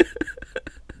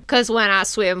 Because when I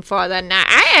swim for the night,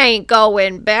 I ain't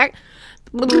going back.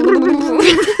 Oh,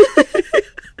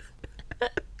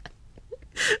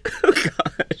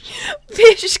 gosh.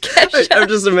 Fish catcher. I'm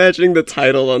just imagining the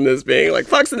title on this being like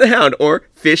Fox and the Hound or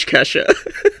Fish Kesha.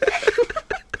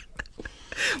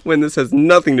 When this has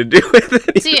nothing to do with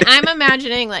it. See, I'm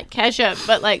imagining like Kesha,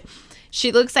 but like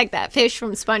she looks like that fish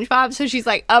from SpongeBob, so she's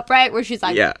like upright where she's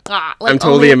like, Yeah. "Ah," like I'm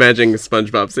totally imagining a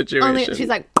SpongeBob situation. only she's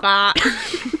like, "Ah."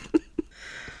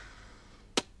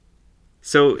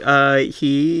 So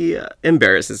he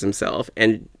embarrasses himself,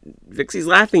 and Vixie's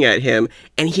laughing at him,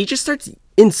 and he just starts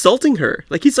insulting her.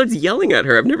 Like, he starts yelling at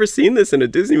her. I've never seen this in a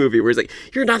Disney movie where he's like,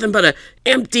 you're nothing but a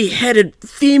empty-headed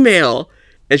female.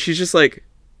 And she's just like,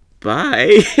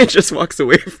 bye, and just walks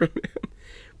away from him.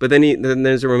 But then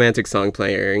there's a romantic song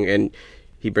playing, and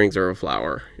he brings her a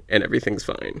flower, and everything's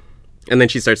fine. And then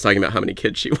she starts talking about how many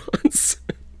kids she wants.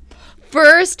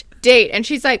 First date, and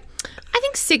she's like, I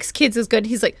think 6 kids is good.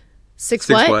 He's like, six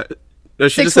what? No,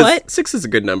 she Six just says what? 6 is a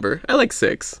good number. I like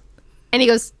 6. And he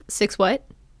goes, 6 what?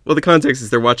 Well, the context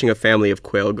is they're watching a family of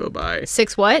quail go by.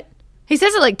 6 what? He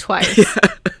says it like twice.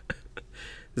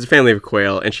 There's a family of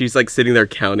quail, and she's like sitting there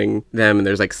counting them, and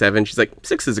there's like 7. She's like,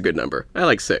 6 is a good number. I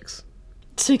like 6.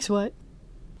 6 what?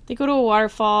 They go to a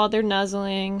waterfall. They're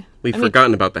nuzzling. We've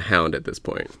forgotten about the hound at this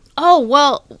point. Oh,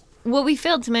 well, what we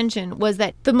failed to mention was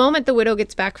that the moment the widow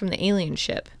gets back from the alien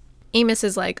ship, Amos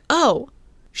is like, oh,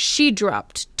 she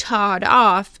dropped Todd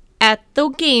off at the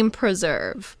game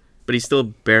preserve. But he's still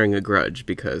bearing a grudge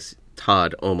because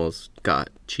Todd almost got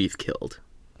Chief killed.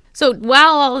 So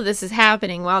while all of this is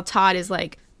happening, while Todd is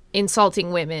like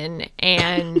insulting women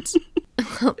and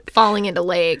falling into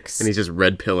lakes, And he's just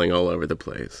red pilling all over the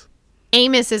place.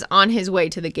 Amos is on his way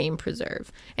to the game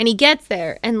preserve. And he gets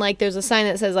there, and like there's a sign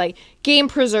that says like game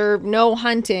preserve, no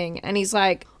hunting. And he's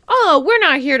like, oh, we're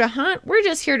not here to hunt. We're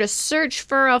just here to search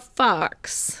for a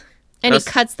fox. And he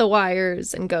cuts the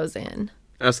wires and goes in.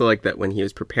 I also like that when he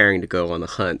was preparing to go on the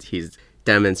hunt, he's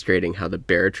demonstrating how the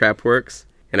bear trap works.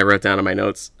 And I wrote down in my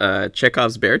notes,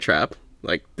 Chekhov's bear trap.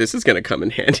 Like, this is going to come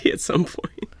in handy at some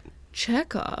point.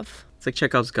 Chekhov? It's like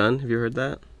Chekhov's gun. Have you heard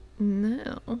that?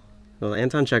 No. Well,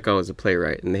 Anton Chekhov was a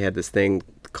playwright, and they had this thing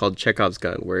called Chekhov's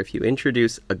gun, where if you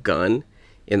introduce a gun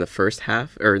in the first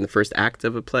half, or in the first act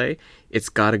of a play, it's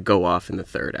got to go off in the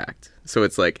third act. So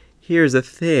it's like, here's a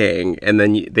thing, and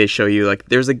then they show you, like,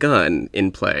 there's a gun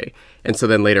in play. And so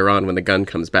then later on, when the gun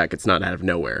comes back, it's not out of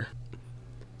nowhere.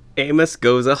 Amos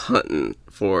goes a-hunting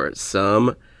for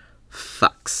some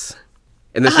fucks.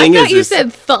 And the thing I thought is, you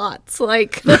said thoughts.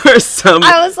 Like, for some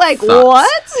I was like,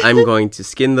 thoughts. what? I'm going to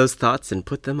skin those thoughts and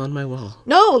put them on my wall.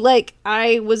 No, like,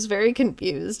 I was very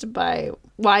confused by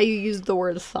why you used the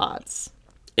word thoughts.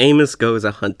 Amos goes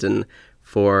a-hunting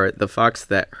for the fox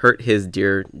that hurt his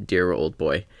dear old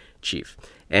boy, Chief.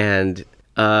 And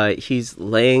he's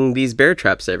laying these bear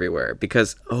traps everywhere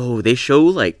because,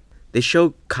 they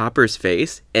show Copper's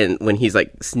face, and when he's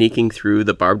like sneaking through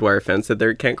the barbed wire fence that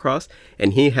they can't cross,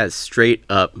 and he has straight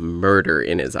up murder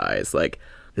in his eyes. Like,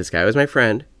 this guy was my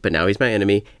friend, but now he's my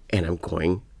enemy, and I'm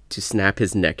going to snap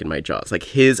his neck in my jaws. Like,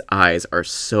 his eyes are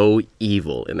so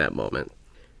evil in that moment.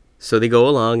 So they go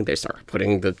along, they start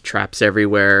putting the traps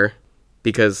everywhere,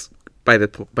 because by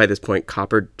this point,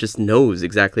 Copper just knows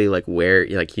exactly like where,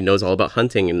 like, he knows all about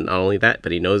hunting, and not only that,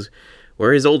 but he knows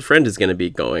where his old friend is going to be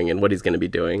going and what he's going to be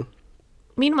doing.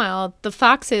 Meanwhile, the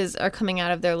foxes are coming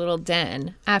out of their little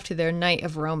den after their night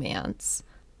of romance,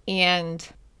 and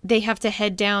they have to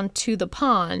head down to the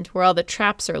pond where all the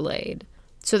traps are laid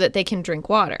so that they can drink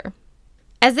water.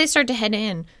 As they start to head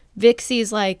in,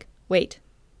 Vixie's like, wait,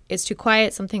 it's too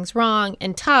quiet, something's wrong,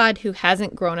 and Todd, who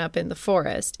hasn't grown up in the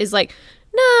forest, is like,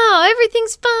 no,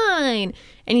 everything's fine.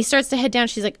 And he starts to head down.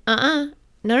 She's like,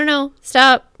 no,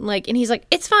 stop. Like, and he's like,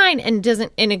 it's fine, and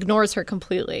ignores her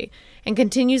completely and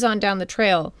continues on down the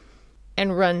trail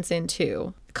and runs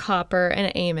into Copper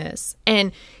and Amos.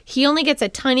 And he only gets a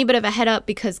tiny bit of a head up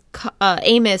because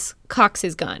Amos cocks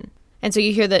his gun. And so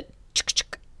you hear the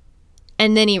chick,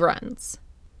 and then he runs.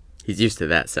 He's used to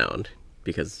that sound.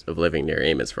 because of living near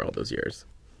Amos for all those years.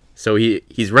 So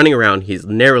he's running around. He's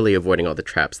narrowly avoiding all the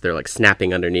traps. They're like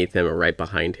snapping underneath him or right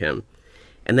behind him.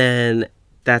 And then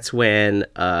that's when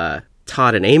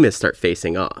Todd and Amos start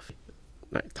facing off.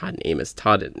 Not Todd and Amos,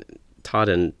 Todd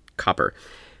and Copper.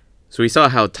 So we saw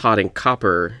how Todd and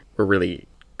Copper were really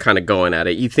kind of going at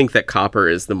it. You think that Copper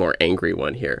is the more angry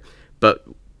one here. But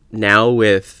now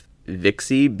with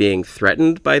Vixie being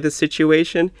threatened by the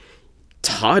situation,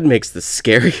 Todd makes the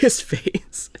scariest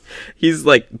face. He's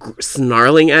like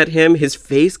snarling at him. His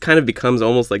face kind of becomes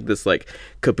almost like this like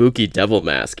kabuki devil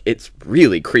mask. It's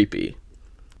really creepy.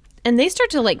 And they start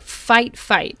to like fight.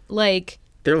 Like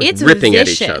they're like it's ripping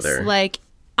vicious. at each other. Like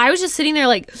I was just sitting there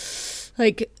like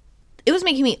it was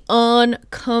making me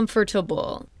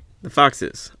uncomfortable. The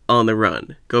foxes on the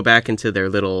run go back into their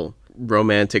little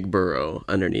romantic burrow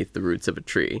underneath the roots of a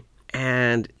tree.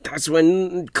 And that's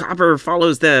when Copper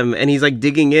follows them and he's like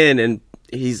digging in and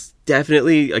he's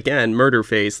definitely, again, murder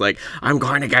face, like, I'm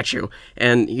going to get you.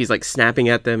 And he's like snapping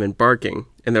at them and barking.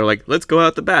 And they're like, let's go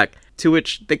out the back. To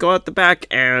which they go out the back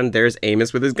and there's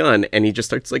Amos with his gun and he just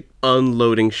starts like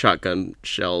unloading shotgun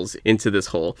shells into this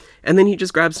hole. And then he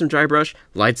just grabs some dry brush,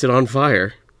 lights it on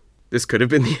fire. This could have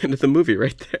been the end of the movie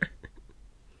right there.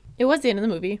 It was the end of the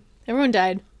movie. Everyone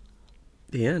died.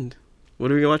 The end.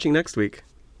 What are we watching next week?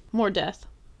 More death.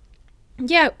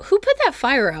 Yeah, who put that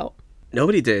fire out?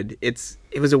 Nobody did. It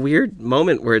was a weird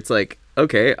moment where it's like,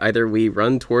 okay, either we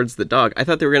run towards the dog. I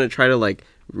thought they were going to try to like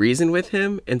reason with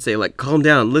him and say like, calm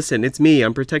down, listen, it's me,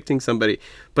 I'm protecting somebody.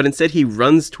 But instead he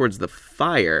runs towards the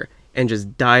fire and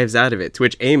just dives out of it, to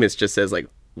which Amos just says like,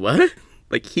 what?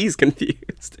 Like he's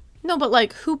confused. No, but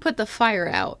like who put the fire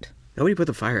out? Nobody put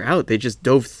the fire out. They just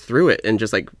dove through it and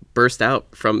just like burst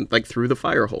out from like through the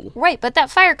fire hole. Right, but that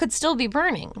fire could still be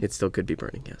burning. It still could be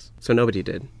burning, yes. So nobody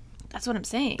did. That's what I'm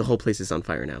saying. The whole place is on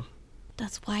fire now.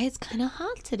 That's why it's kind of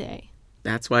hot today.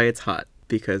 That's why it's hot,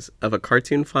 because of a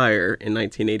cartoon fire in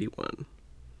 1981.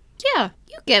 Yeah,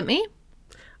 you get me.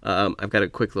 I've got a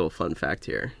quick little fun fact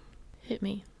here. Hit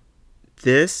me.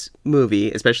 This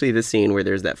movie, especially the scene where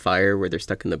there's that fire where they're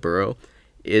stuck in the burrow,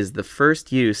 is the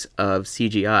first use of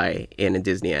CGI in a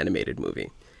Disney animated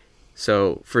movie.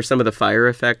 So for some of the fire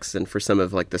effects and for some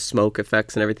of like the smoke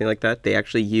effects and everything like that, they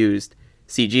actually used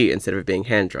CG instead of it being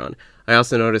hand-drawn. I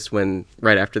also noticed when,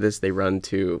 right after this, they run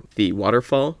to the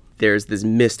waterfall, there's this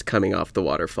mist coming off the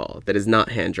waterfall that is not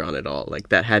hand-drawn at all. Like,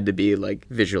 that had to be, like,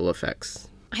 visual effects.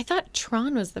 I thought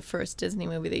Tron was the first Disney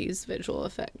movie that used visual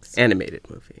effects. Animated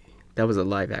movie. That was a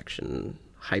live-action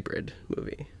hybrid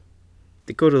movie.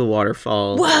 They go to the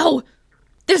waterfall. Whoa!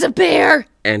 There's a bear!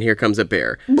 And here comes a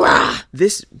bear. Rah!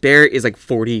 This bear is, like,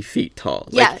 40 feet tall.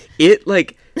 Yeah. It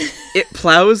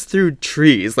plows through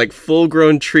trees, like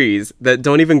full-grown trees that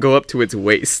don't even go up to its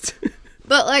waist.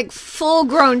 But like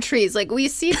full-grown trees. Like we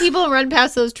see people run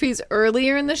past those trees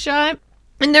earlier in the shot,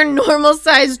 and they're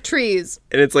normal-sized trees.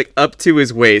 And it's like up to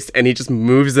his waist, and he just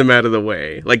moves them out of the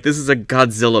way. Like this is a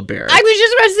Godzilla bear. I was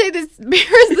just about to say this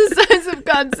bear is the size of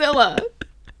Godzilla.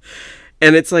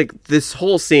 And it's like this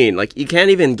whole scene, like you can't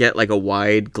even get like a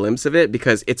wide glimpse of it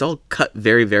because it's all cut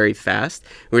very, very fast.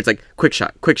 Where it's like quick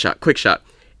shot, quick shot, quick shot.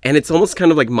 And it's almost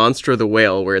kind of like Monstro the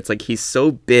Whale, where it's like he's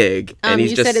so big and he's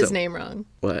you just said his name wrong.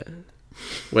 What?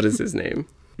 What is his name?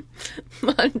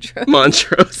 Monstros.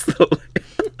 Monstros the Whale.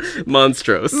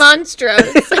 Monstros.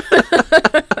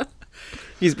 Monstros.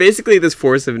 He's basically this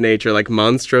force of nature, like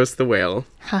Monstros the Whale.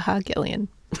 Haha, Gillian.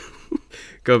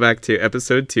 Go back to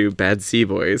episode 2, Bad Sea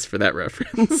Boys, for that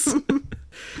reference.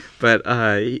 But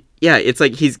yeah, it's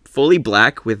like he's fully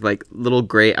black with like little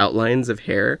gray outlines of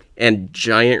hair and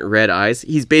giant red eyes.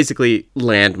 He's basically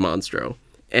Land Monstro.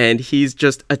 And he's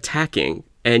just attacking.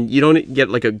 And you don't get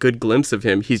like a good glimpse of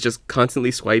him. He's just constantly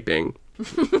swiping.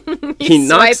 He's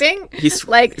swiping? He's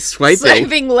like swiping.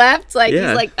 Swiping left? Like Yeah.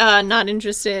 he's like, not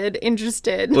interested.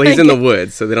 Interested. Well, he's in the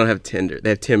woods, so they don't have tinder. They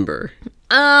have timber.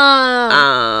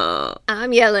 Oh.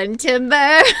 I'm yelling timber.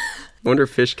 I wonder if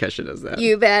Fish Kesha does that.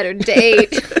 You better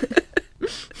date.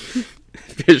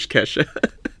 Fish Kesha.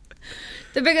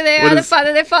 The bigger they are, the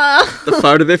farther they fall. The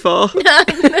farther they fall?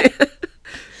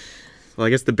 Well, I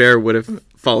guess the bear would have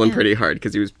fallen pretty hard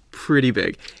because he was pretty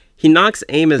big. He knocks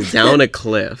Amos down a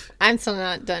cliff. I'm still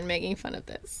not done making fun of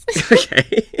this.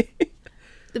 Okay.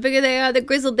 The bigger they are, the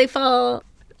grizzled they fall.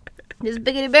 This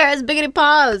biggity bear has biggity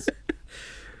paws.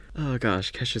 Oh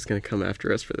gosh, Kesha's gonna come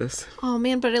after us for this. Oh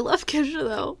man, but I love Kesha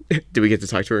though. Do we get to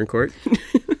talk to her in court?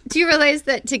 Do you realize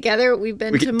that together we've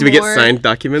been to more... Do we get signed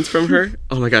documents from her?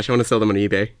 Oh my gosh, I want to sell them on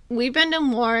eBay. We've been to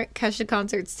more Kesha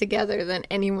concerts together than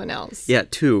anyone else. Yeah,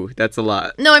 2. That's a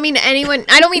lot. No, I mean anyone.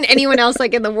 I don't mean anyone else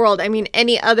like in the world. I mean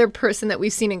any other person that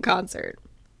we've seen in concert.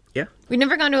 Yeah. We've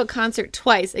never gone to a concert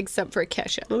twice except for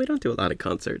Kesha. Well, we don't do a lot of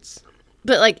concerts.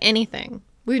 But like anything.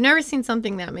 We've never seen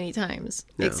something that many times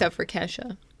except for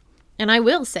Kesha. And I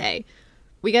will say,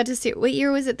 we got to see, what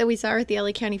year was it that we saw her at the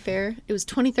LA County Fair? It was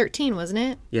 2013, wasn't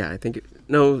it? Yeah, I think,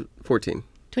 no, 14.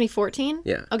 2014?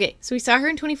 Yeah. Okay, so we saw her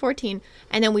in 2014,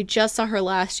 and then we just saw her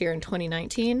last year in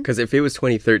 2019. Because if it was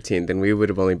 2013, then we would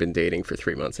have only been dating for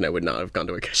 3 months, and I would not have gone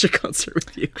to a Kesha concert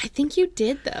with you. I think you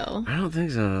did, though. I don't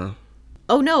think so.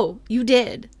 Oh, no, you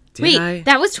did. Did I?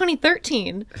 That was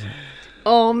 2013.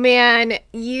 Oh, man,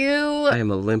 I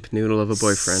am a limp noodle of a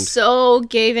boyfriend. so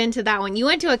gave into that one. You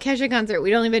went to a Kesha concert.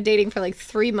 We'd only been dating for like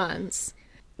 3 months.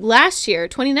 Last year,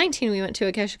 2019, we went to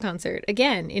a Kesha concert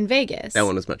again in Vegas. That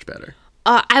one was much better.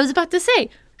 I was about to say,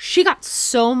 she got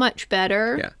so much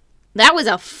better. Yeah. That was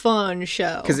a fun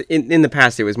show. Because in the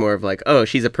past, it was more of like, oh,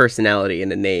 she's a personality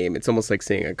and a name. It's almost like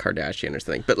seeing a Kardashian or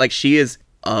something. But like, she is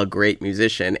a great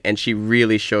musician, and she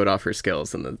really showed off her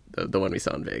skills in the one we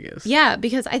saw in Vegas. Yeah,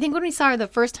 because I think when we saw her the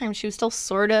first time, she was still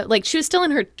sort of like, she was still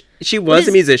in her. She was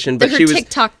a musician, but she was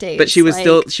TikTok days. But she was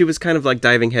she was kind of like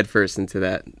diving headfirst into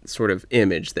that sort of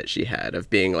image that she had of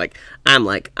being like I'm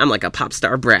like a pop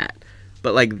star brat.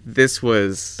 But like this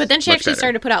was. But then she actually better.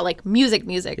 started to put out like music,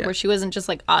 where she wasn't just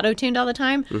like auto tuned all the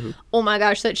time. Mm-hmm. Oh my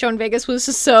gosh, that show in Vegas was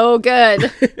so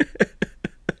good.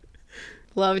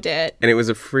 Loved it. And it was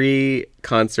a free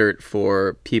concert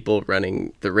for people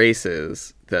running the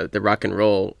races, the rock and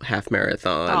roll half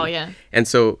marathon. Oh, yeah. And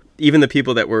so even the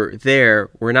people that were there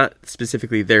were not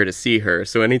specifically there to see her.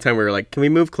 So anytime we were like, can we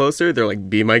move closer? They're like,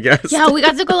 be my guest. Yeah, we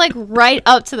got to go like right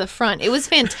up to the front. It was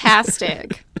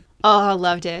fantastic. Oh,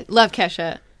 loved it. Love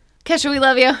Kesha. Kesha, we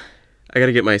love you. I got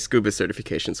to get my scuba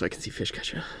certification so I can see fish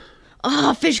Kesha.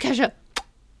 Oh, fish Kesha.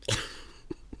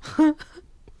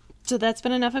 So that's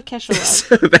been enough of Kesha love.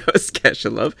 So that was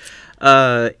Kesha love.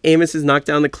 Amos is knocked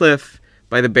down the cliff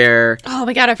by the bear. Oh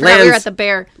my god, I forgot we were at the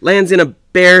bear. Lands in a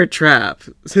bear trap.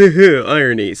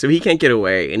 Irony. So he can't get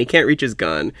away, and he can't reach his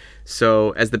gun.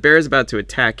 So as the bear is about to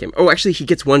attack him... Oh, actually, he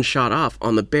gets one shot off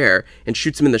on the bear and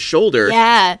shoots him in the shoulder.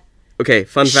 Yeah. Okay,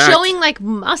 fun fact. Showing, like,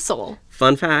 muscle.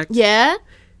 Fun fact. Yeah?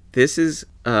 This is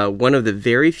one of the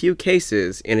very few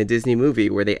cases in a Disney movie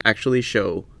where they actually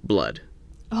show blood.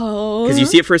 Oh. Because you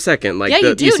see it for a second. Like yeah,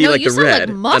 you do. You see, no, like, you the saw, red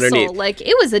like, muscle. underneath. Like,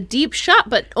 it was a deep shot,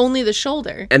 but only the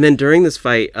shoulder. And then during this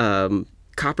fight,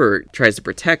 Copper tries to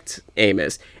protect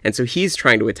Amos, and so he's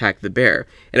trying to attack the bear.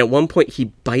 And at one point, he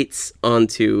bites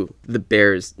onto the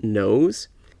bear's nose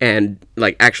and,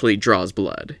 like, actually draws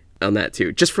blood on that,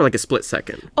 too, just for, like, a split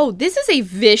second. Oh, this is a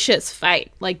vicious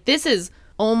fight. Like, this is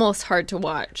almost hard to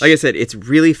watch. Like I said, it's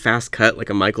really fast cut, like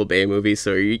a Michael Bay movie,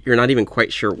 so you're not even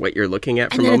quite sure what you're looking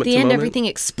at from moment to moment. And then at the end, everything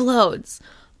explodes.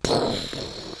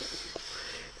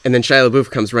 And then Shia LaBeouf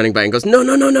comes running by and goes, no.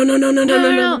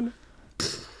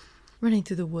 Running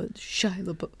through the woods, Shia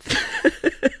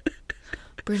LaBeouf.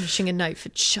 Brandishing a knife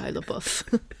at Shia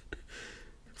LaBeouf.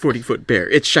 40-foot bear,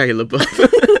 it's Shia LaBeouf.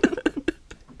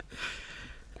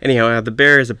 Anyhow, the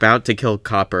bear is about to kill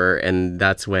Copper, and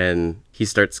that's when he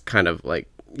starts kind of like,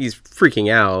 he's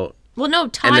freaking out. Well, no,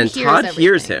 Todd and then hears Todd everything.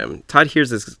 hears him. Todd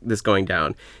hears this going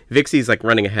down. Vixie's like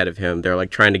running ahead of him. They're like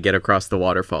trying to get across the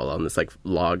waterfall on this like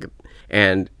log.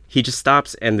 And he just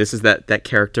stops, and this is that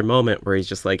character moment where he's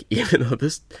just like, even though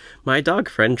my dog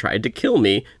friend tried to kill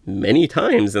me many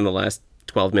times in the last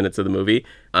 12 minutes of the movie,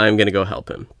 I'm going to go help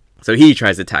him. So he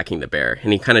tries attacking the bear,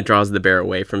 and he kind of draws the bear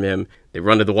away from him. They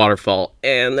run to the waterfall,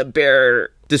 and the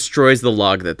bear destroys the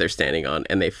log that they're standing on,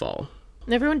 and they fall.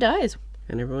 And everyone dies.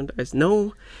 And everyone dies.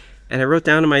 No. And I wrote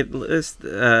down in my list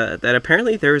that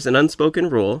apparently there is an unspoken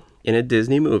rule in a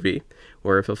Disney movie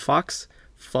where if a fox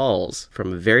falls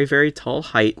from a very, very tall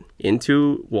height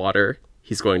into water,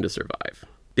 he's going to survive.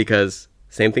 Because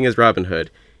same thing as Robin Hood.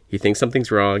 He thinks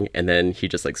something's wrong, and then he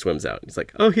just like swims out. He's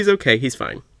like, oh, he's okay. He's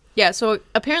fine. Yeah, so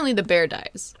apparently the bear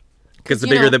dies. Because the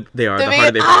bigger they are, the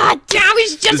harder they fall. Ah, damn, I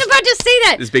was just about to say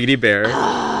that. This biggity bear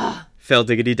fell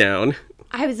diggity down.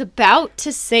 I was about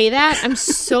to say that. I'm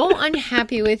so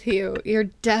unhappy with you. You're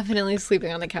definitely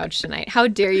sleeping on the couch tonight. How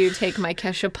dare you take my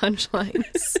Kesha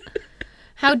punchlines?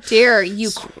 How dare you...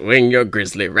 Swing your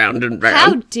grizzly round and round.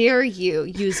 How dare you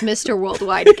use Mr.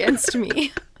 Worldwide against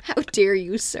me? How dare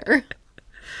you, sir?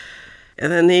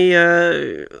 And then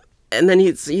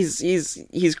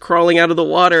he's crawling out of the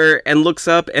water and looks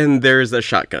up, and there's a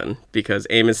shotgun because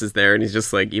Amos is there, and he's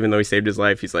just like, even though he saved his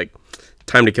life, he's like,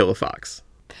 time to kill a fox.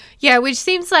 Yeah, which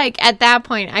seems like at that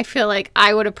point, I feel like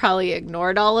I would have probably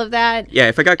ignored all of that. Yeah,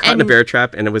 if I got caught in a bear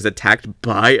trap and it was attacked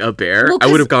by a bear, I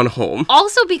would have gone home.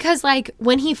 Also because, like,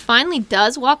 when he finally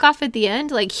does walk off at the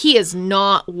end, like, he is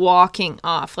not walking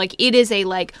off. Like, it is a,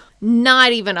 like,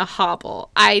 not even a hobble.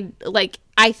 I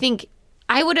think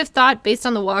I would have thought, based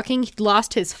on the walking, he'd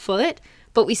lost his foot,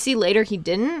 but we see later he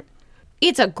didn't.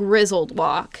 It's a grizzled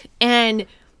walk, and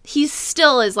he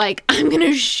still is like, I'm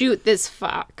gonna shoot this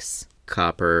fox.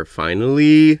 Copper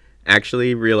finally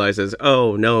actually realizes,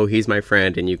 oh no, he's my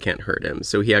friend and you can't hurt him.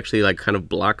 So he actually like kind of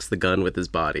blocks the gun with his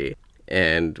body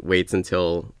and waits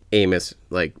until Amos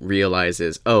like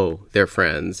realizes, oh, they're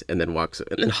friends, and then walks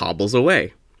and then hobbles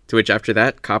away. To which after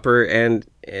that, Copper and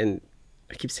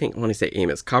I keep saying, I want to say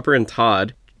Amos, Copper and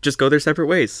Todd just go their separate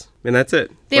ways, and that's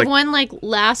it. They have one like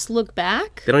last look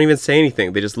back. They don't even say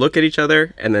anything. They just look at each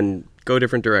other and then go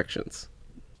different directions.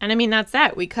 And I mean, that's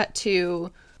that. We cut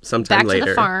to sometime back later.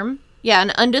 To the farm. Yeah, an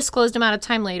undisclosed amount of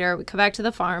time later, we come back to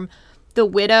the farm. The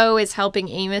widow is helping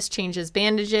Amos change his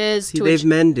bandages. See, they've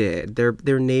mended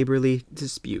their neighborly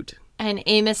dispute. And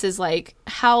Amos is like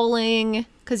howling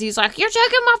because he's like, "You're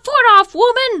taking my foot off,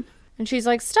 woman!" And she's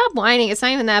like, "Stop whining. It's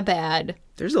not even that bad."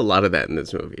 There's a lot of that in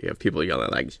this movie of people yelling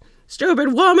like,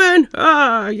 "Stupid woman!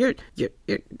 You're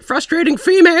frustrating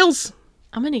females."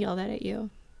 I'm gonna yell that at you.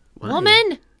 Why?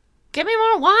 Woman, give me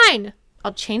more wine.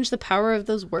 I'll change the power of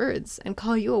those words and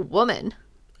call you a woman.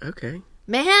 Okay.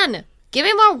 Man, give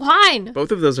me more wine.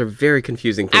 Both of those are very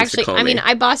confusing things to call me. I mean,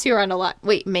 I boss you around a lot.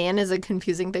 Wait, man is a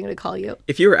confusing thing to call you.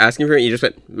 If you were asking for it, you just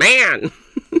went, man.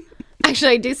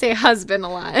 Actually, I do say husband a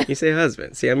lot. You say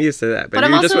husband. See, I'm used to that. But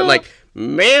I'm you also... just went like,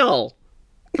 male.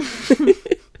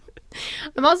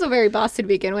 I'm also very boss to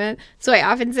begin with, so I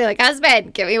often say like,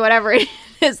 husband, give me whatever it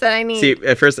is that I need. See,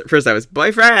 at first I was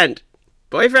boyfriend.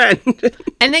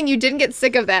 And then you didn't get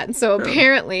sick of that, so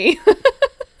apparently.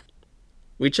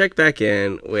 We check back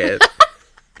in with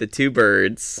the two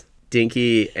birds,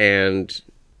 Dinky and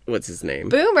what's his name?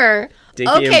 Boomer.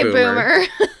 Dinky okay, and Boomer.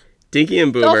 Dinky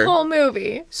and Boomer. The whole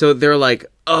movie. So they're like,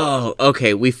 oh,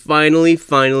 okay, we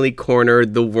finally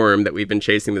cornered the worm that we've been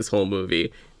chasing this whole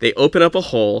movie. They open up a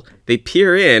hole, they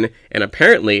peer in, and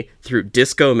apparently, through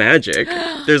disco magic,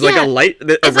 there's like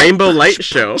a rainbow light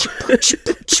show.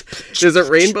 There's a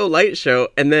rainbow light show,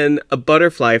 and then a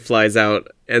butterfly flies out,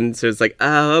 and so it's like,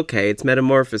 oh, okay, it's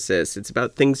metamorphosis. It's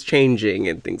about things changing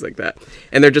and things like that.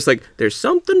 And they're just like, there's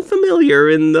something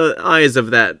familiar in the eyes of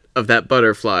that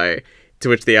butterfly. To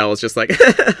which the owl is just like,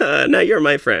 now you're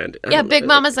my friend. Yeah, Big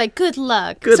Mama's like, good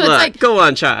luck. Good luck. It's like, go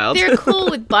on, child. They're cool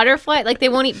with butterflies. Like, they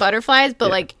won't eat butterflies, but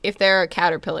like, if they're a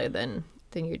caterpillar, then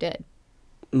you're dead.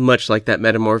 Much like that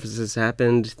metamorphosis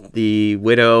happened, the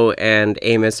widow and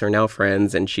Amos are now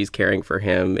friends, and she's caring for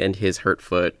him and his hurt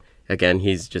foot. Again,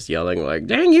 he's just yelling like,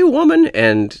 dang you, woman!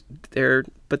 And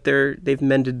they've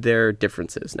mended their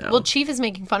differences now. Well, Chief is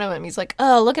making fun of him. He's like,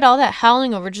 oh, look at all that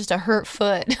howling over just a hurt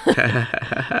foot.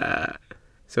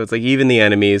 So it's like even the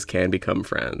enemies can become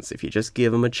friends if you just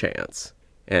give them a chance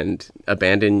and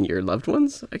abandon your loved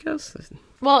ones, I guess.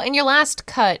 Well, in your last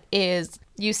cut is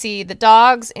you see the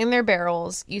dogs in their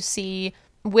barrels, you see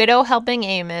Widow helping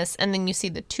Amos, and then you see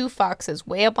the two foxes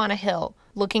way up on a hill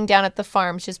looking down at the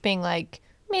farms just being like,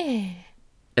 meh.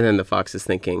 And then the fox is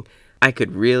thinking, I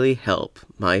could really help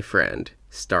my friend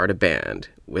start a band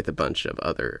with a bunch of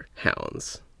other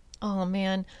hounds. Oh,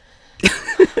 man.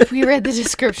 We read the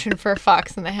description for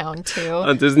Fox and the Hound 2.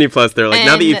 On Disney Plus, they're like,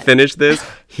 now that you've finished this,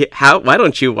 why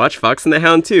don't you watch Fox and the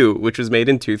Hound 2, which was made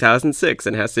in 2006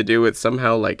 and has to do with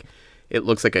somehow, like, it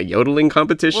looks like a yodeling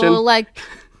competition. Well, like,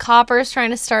 Copper's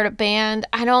trying to start a band.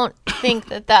 I don't think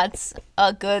that that's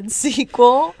a good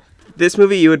sequel. This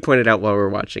movie, you had pointed out while we were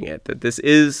watching it, that this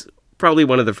is probably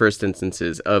one of the first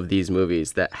instances of these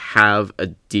movies that have a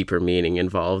deeper meaning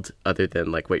involved other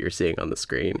than like what you're seeing on the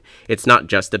screen. It's not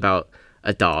just about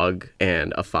a dog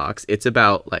and a fox. It's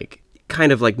about like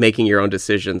kind of like making your own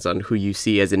decisions on who you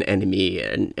see as an enemy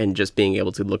and just being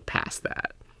able to look past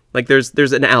that. Like there's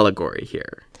an allegory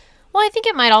here. Well, I think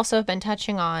it might also have been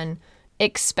touching on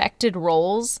expected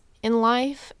roles in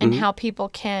life and how people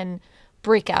can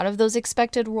break out of those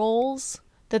expected roles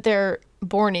that they're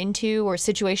born into or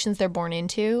situations they're born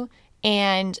into.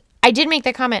 And I did make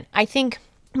that comment. I think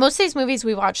most of these movies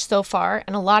we watched so far,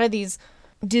 and a lot of these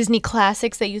Disney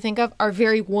classics that you think of, are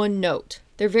very one note.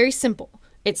 They're very simple.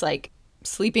 It's like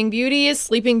Sleeping Beauty is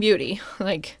Sleeping Beauty.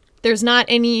 Like there's not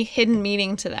any hidden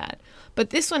meaning to that. But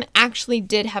this one actually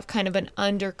did have kind of an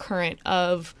undercurrent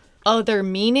of other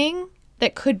meaning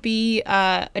that could be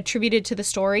attributed to the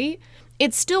story.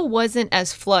 it still wasn't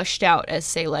as flushed out as,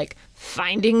 say, like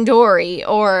Finding Dory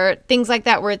or things like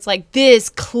that, where it's like, this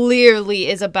clearly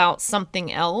is about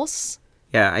something else.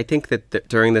 Yeah, I think that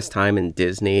during this time in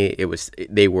Disney,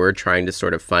 they were trying to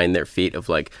sort of find their feet of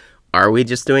like, are we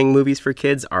just doing movies for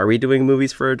kids? Are we doing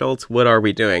movies for adults? What are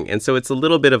we doing? And so it's a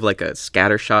little bit of like a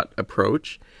scattershot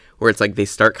approach where it's like they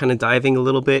start kind of diving a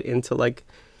little bit into like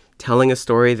telling a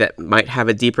story that might have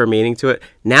a deeper meaning to it.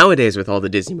 Nowadays, with all the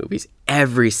Disney movies,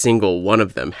 every single one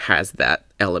of them has that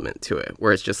element to it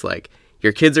where it's just like,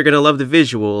 your kids are going to love the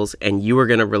visuals and you are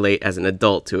going to relate as an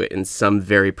adult to it in some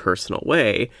very personal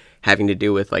way, having to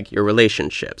do with like your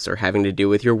relationships or having to do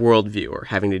with your worldview or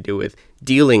having to do with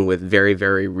dealing with very,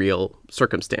 very real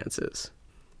circumstances.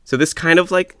 So this kind of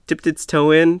like dipped its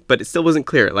toe in, but it still wasn't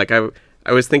clear. Like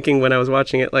I was thinking when I was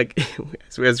watching it, like,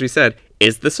 as we said,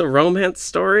 is this a romance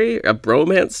story? A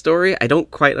bromance story? I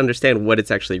don't quite understand what it's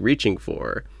actually reaching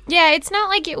for. Yeah, it's not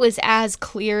like it was as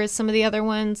clear as some of the other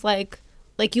ones. Like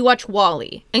you watch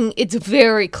WALL-E, and it's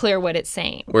very clear what it's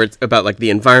saying. Where it's about like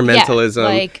the environmentalism.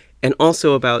 Yeah, like, and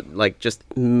also about like just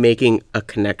making a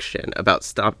connection,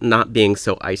 about not being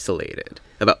so isolated,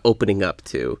 about opening up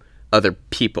to other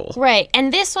people. Right.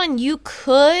 And this one, you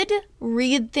could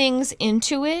read things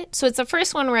into it. So it's the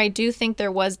first one where I do think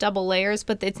there was double layers,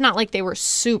 but it's not like they were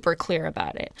super clear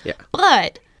about it. Yeah.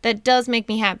 But that does make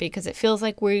me happy because it feels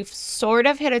like we've sort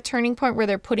of hit a turning point where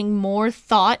they're putting more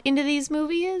thought into these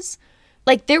movies.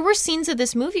 Like, there were scenes of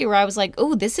this movie where I was like,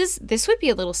 oh, this would be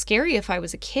a little scary if I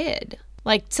was a kid.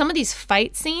 Like, some of these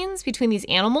fight scenes between these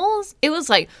animals, it was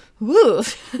like, ooh.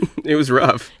 It was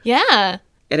rough. Yeah.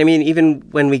 And I mean, even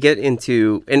when we get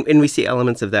into, and we see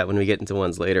elements of that when we get into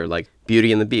ones later, like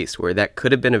Beauty and the Beast, where that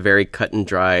could have been a very cut and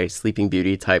dry Sleeping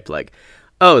Beauty type, like,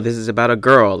 oh, this is about a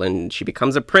girl and she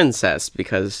becomes a princess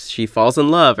because she falls in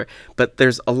love. But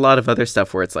there's a lot of other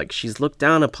stuff where it's like she's looked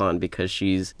down upon because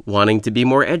she's wanting to be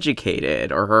more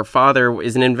educated, or her father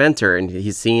is an inventor and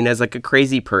he's seen as like a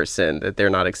crazy person that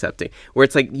they're not accepting. Where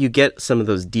it's like you get some of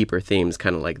those deeper themes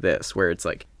kind of like this, where it's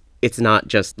like, it's not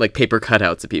just like paper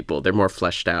cutouts of people. They're more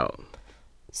fleshed out.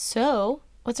 So,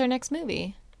 what's our next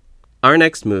movie? Our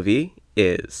next movie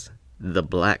is The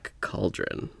Black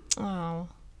Cauldron. Oh.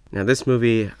 Now, this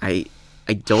movie, I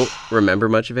don't remember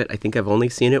much of it. I think I've only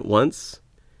seen it once.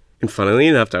 And funnily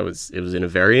enough, it was in a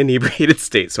very inebriated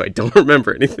state, so I don't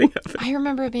remember anything of it. I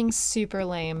remember it being super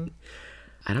lame.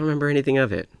 I don't remember anything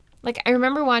of it. Like, I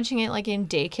remember watching it, like, in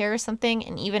daycare or something,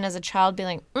 and even as a child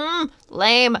being like,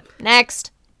 lame,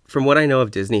 next. From what I know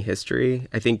of Disney history,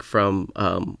 I think from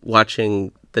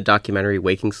watching the documentary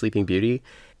Waking Sleeping Beauty,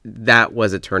 that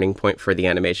was a turning point for the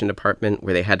animation department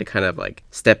where they had to kind of like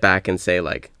step back and say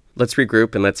like, let's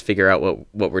regroup and let's figure out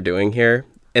what we're doing here.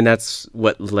 And that's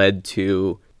what led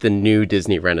to the new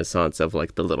Disney renaissance of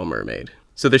like The Little Mermaid.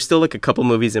 So there's still like a couple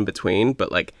movies in between,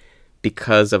 but like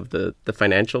because of the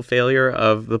financial failure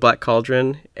of The Black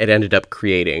Cauldron, it ended up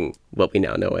creating what we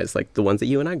now know as like the ones that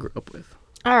you and I grew up with.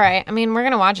 All right. I mean, we're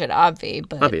going to watch it,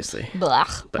 but... Obviously.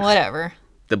 Blech. Whatever.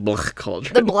 The Black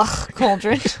Cauldron. The Black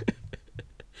Cauldron.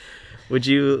 Would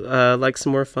you like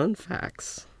some more fun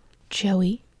facts?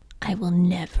 Joey, I will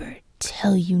never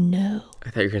tell you no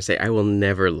I thought you were going to say, I will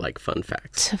never like fun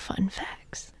facts. to fun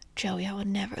facts. Joey, I will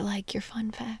never like your fun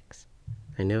facts.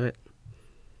 I knew it.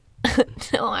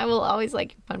 No, I will always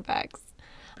like your fun facts.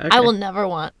 Okay. I will never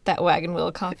want that wagon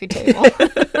wheel coffee table.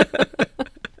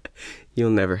 You'll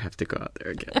never have to go out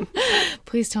there again.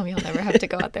 Please tell me I'll never have to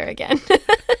go out there again.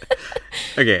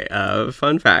 Okay,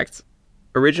 fun fact.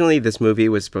 Originally, this movie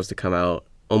was supposed to come out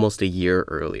almost a year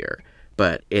earlier,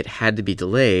 but it had to be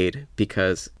delayed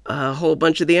because a whole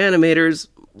bunch of the animators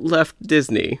left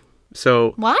Disney.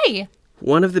 So Why?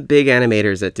 one of the big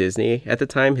animators at Disney at the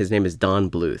time, his name is Don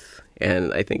Bluth,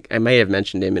 and I think I might have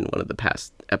mentioned him in one of the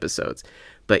past episodes,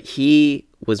 but he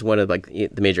was one of like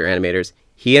the major animators.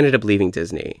 He ended up leaving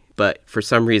Disney, but for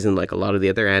some reason, like a lot of the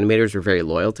other animators were very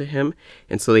loyal to him,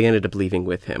 and so they ended up leaving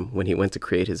with him when he went to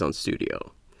create his own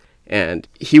studio. And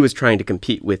he was trying to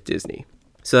compete with Disney.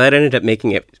 So that ended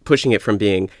up pushing it from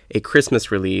being a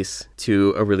Christmas release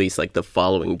to a release like the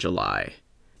following July.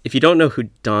 If you don't know who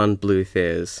Don Bluth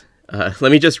is,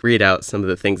 let me just read out some of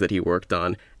the things that he worked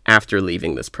on after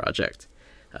leaving this project.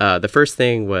 The first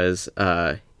thing was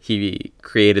he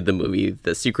created the movie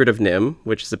The Secret of NIMH,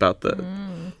 which is about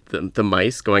the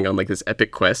mice going on like this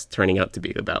epic quest, turning out to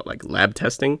be about like lab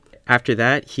testing. After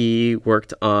that, he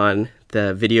worked on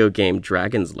the video game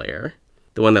Dragon's Lair,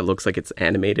 the one that looks like it's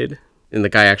animated. And the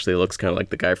guy actually looks kind of like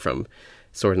the guy from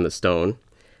Sword in the Stone.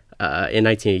 In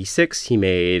 1986, he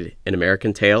made An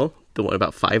American Tail, the one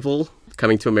about Fievel,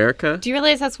 Coming to America. Do you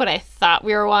realize that's what I thought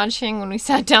we were watching when we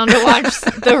sat down to watch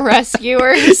The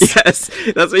Rescuers? Yes,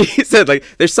 that's what you said. Like,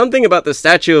 there's something about the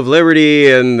Statue of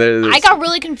Liberty, and there's I got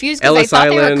really confused because I Ellis thought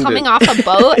they Island were coming off a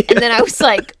boat, and then I was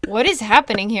like, what is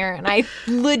happening here? And I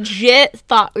legit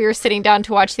thought we were sitting down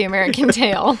to watch The American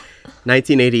Tale.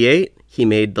 1988, he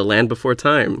made The Land Before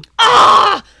Time.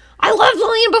 Ah! I love The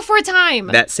Land Before Time!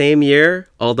 That same year,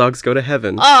 All Dogs Go to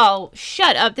Heaven. Oh,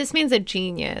 shut up. This man's a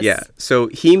genius. Yeah, so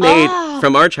he made,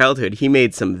 from our childhood, he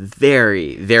made some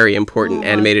very, very important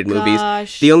animated movies.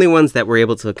 gosh. The only ones that were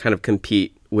able to kind of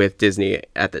compete with Disney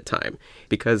at the time,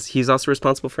 because he's also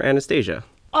responsible for Anastasia.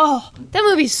 Oh, that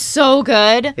movie's so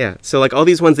good. Yeah, so like all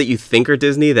these ones that you think are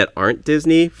Disney that aren't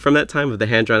Disney from that time of the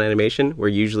hand-drawn animation were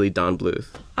usually Don Bluth.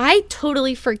 I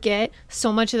totally forget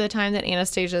so much of the time that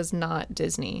Anastasia is not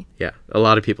Disney. Yeah, a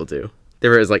lot of people do.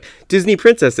 There was like Disney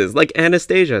princesses, like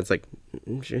Anastasia. It's like,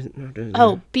 she's not Disney.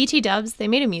 Oh, BT Dubs, they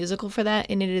made a musical for that,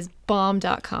 and it is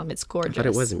bomb.com. It's gorgeous. I thought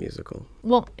it was a musical.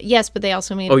 Well, yes, but they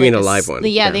also made Oh, you mean like a live one?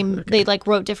 Yeah, Yeah, they like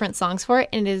wrote different songs for it,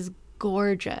 and it is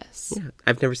gorgeous. Yeah,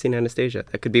 I've never seen Anastasia.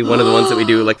 That could be one of the ones that we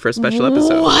do like for a special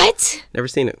episode. What? Never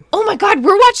seen it. Oh my god,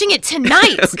 we're watching it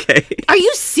tonight. Okay. Are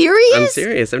you serious? I'm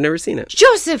serious. I've never seen it.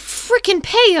 Joseph freaking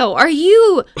Peo, are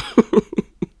you...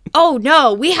 Oh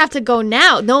no, we have to go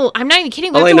now. No, I'm not even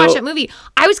kidding. We All have to I watch know- that movie.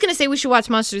 I was going to say we should watch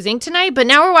Monsters, Inc. tonight, but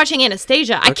now we're watching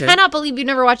Anastasia. I Okay. cannot believe you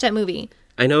never watched that movie.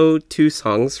 I know 2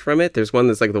 songs from it. There's one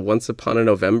that's like the Once Upon a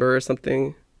November or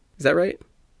something. Is that right?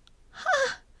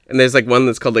 And there's like one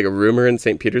that's called like A Rumor in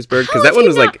St. Petersburg, because How that have one you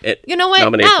was not- like You know what?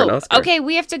 nominated for an No. Oscar. Okay,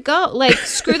 we have to go. Like,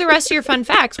 screw the rest of your fun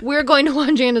facts. We're going to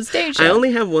watch Anastasia. I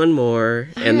only have one more,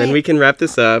 and then right. we can wrap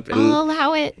this up, and I'll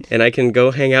allow it. and I can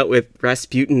go hang out with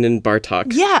Rasputin and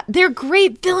Bartok. Yeah, they're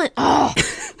great villain. Oh,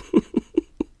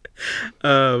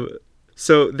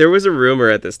 So there was a rumor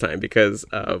at this time because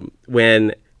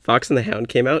when Fox and the Hound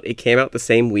came out, it came out the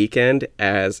same weekend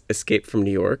as Escape from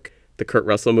New York, the Kurt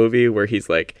Russell movie where he's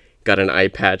like got an eye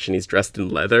patch and he's dressed in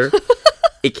leather.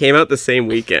 It came out the same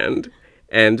weekend.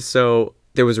 And so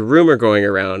there was a rumor going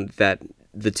around that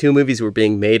the 2 movies were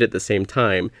being made at the same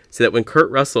time, so that when Kurt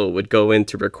Russell would go in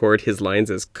to record his lines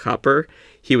as Copper,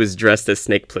 he was dressed as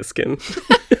Snake Plissken.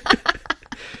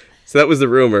 So that was the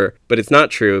rumor, but it's not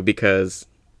true because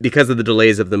of the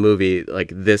delays of the movie.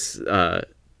 Like this,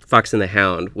 Fox and the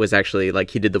Hound was actually like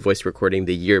he did the voice recording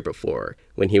the year before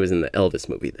when he was in the Elvis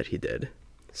movie that he did.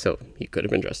 So he could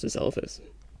have been dressed as Elvis.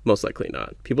 Most likely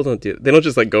not. People they don't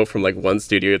just like go from like one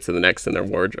studio to the next in their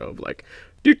wardrobe. Like,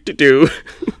 do.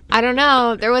 I don't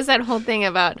know. There was that whole thing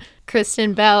about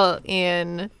Kristen Bell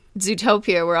in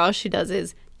Zootopia where all she does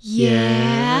is,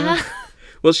 yeah.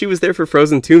 Well, she was there for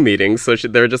Frozen 2 meetings, so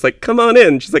they were just like, come on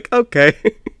in. She's like, okay.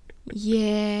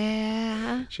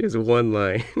 Yeah. She has one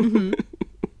line.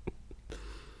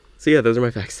 So yeah, those are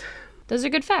my facts. Those are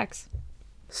good facts.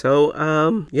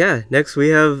 So, yeah, next we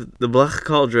have the Black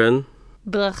Cauldron.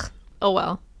 Blech. Oh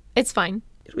well. It's fine.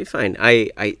 It'll be fine. I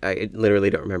literally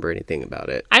don't remember anything about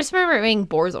it. I just remember it being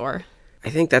Borzor. I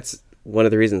think that's one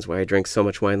of the reasons why I drank so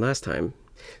much wine last time.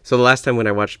 So the last time when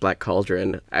I watched Black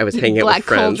Cauldron, I was hanging out Black with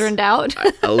friends. Cauldroned out.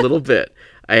 A little bit.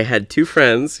 I had 2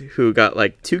 friends who got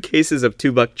like 2 cases of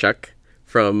 2-buck chuck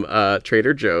from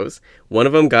Trader Joe's. One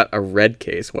of them got a red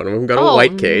case. One of them got a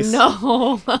white case.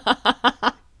 No.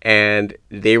 And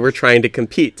they were trying to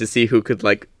compete to see who could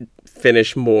like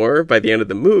finish more by the end of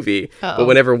the movie. But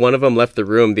whenever one of them left the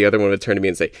room, the other one would turn to me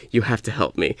and say, you have to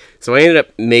help me. So I ended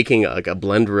up making like a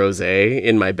blend rosé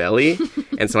in my belly.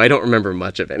 And so I don't remember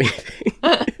much of anything.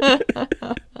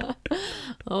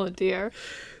 Oh dear.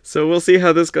 So we'll see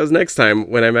how this goes next time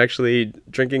when I'm actually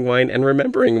drinking wine and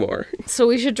remembering more. So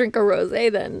we should drink a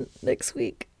rosé then next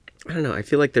week. I don't know. I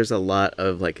feel like there's a lot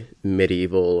of like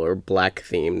medieval or black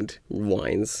themed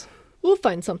wines. We'll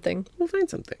find something. We'll find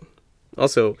something.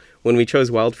 Also, when we chose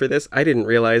wild for this, I didn't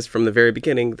realize from the very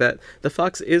beginning that the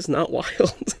fox is not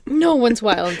wild. No one's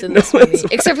wild in this movie,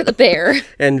 except for the bear.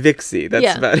 And Vixie, that's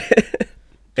Yeah. about it.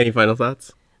 Any final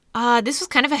thoughts? This was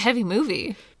kind of a heavy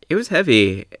movie. It was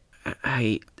heavy.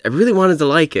 I really wanted to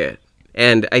like it.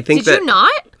 And I think Did you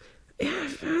not?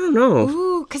 I don't know.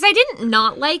 Ooh, because I didn't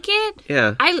not like it.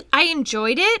 Yeah. I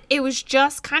enjoyed it. It was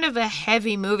just kind of a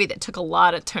heavy movie that took a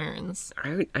lot of turns.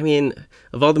 I mean,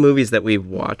 of all the movies that we've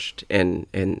watched and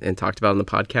talked about on the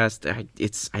podcast,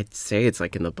 I'd say it's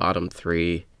like in the bottom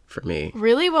 3 for me.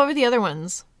 Really? What were the other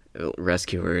ones?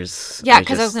 Rescuers. Yeah,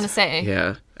 because I was going to say.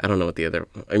 Yeah, I don't know what the other.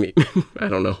 I mean, I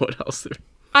don't know what else.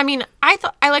 I mean, I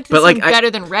thought I liked this But, like, one better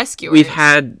than Rescuers. We've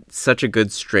had such a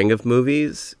good string of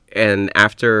movies, and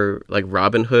after like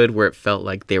Robin Hood, where it felt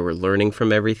like they were learning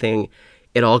from everything,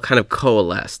 it all kind of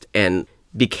coalesced and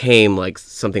became like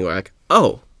something like,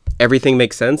 oh, everything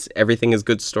makes sense. Everything is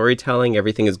good storytelling.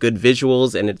 Everything is good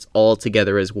visuals, and it's all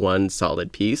together as one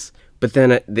solid piece. But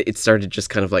then it started just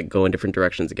kind of like go in different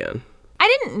directions again.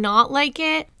 I didn't not like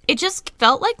it. It just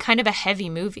felt like kind of a heavy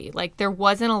movie. Like there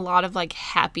wasn't a lot of like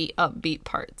happy, upbeat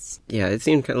parts. Yeah, it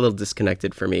seemed kind of a little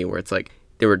disconnected for me, where it's like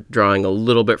they were drawing a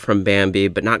little bit from Bambi,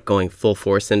 but not going full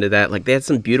force into that. Like they had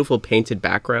some beautiful painted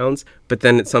backgrounds, but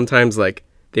then sometimes like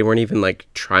they weren't even like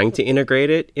trying to integrate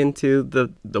it into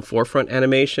the forefront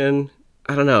animation.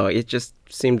 I don't know. It just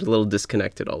seemed a little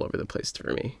disconnected all over the place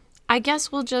for me. I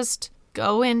guess we'll just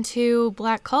go into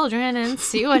Black Cauldron and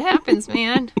see what happens,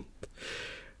 man.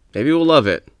 Maybe we'll love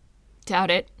it.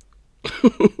 Doubt it.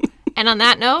 And on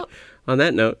that note,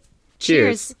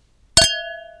 cheers.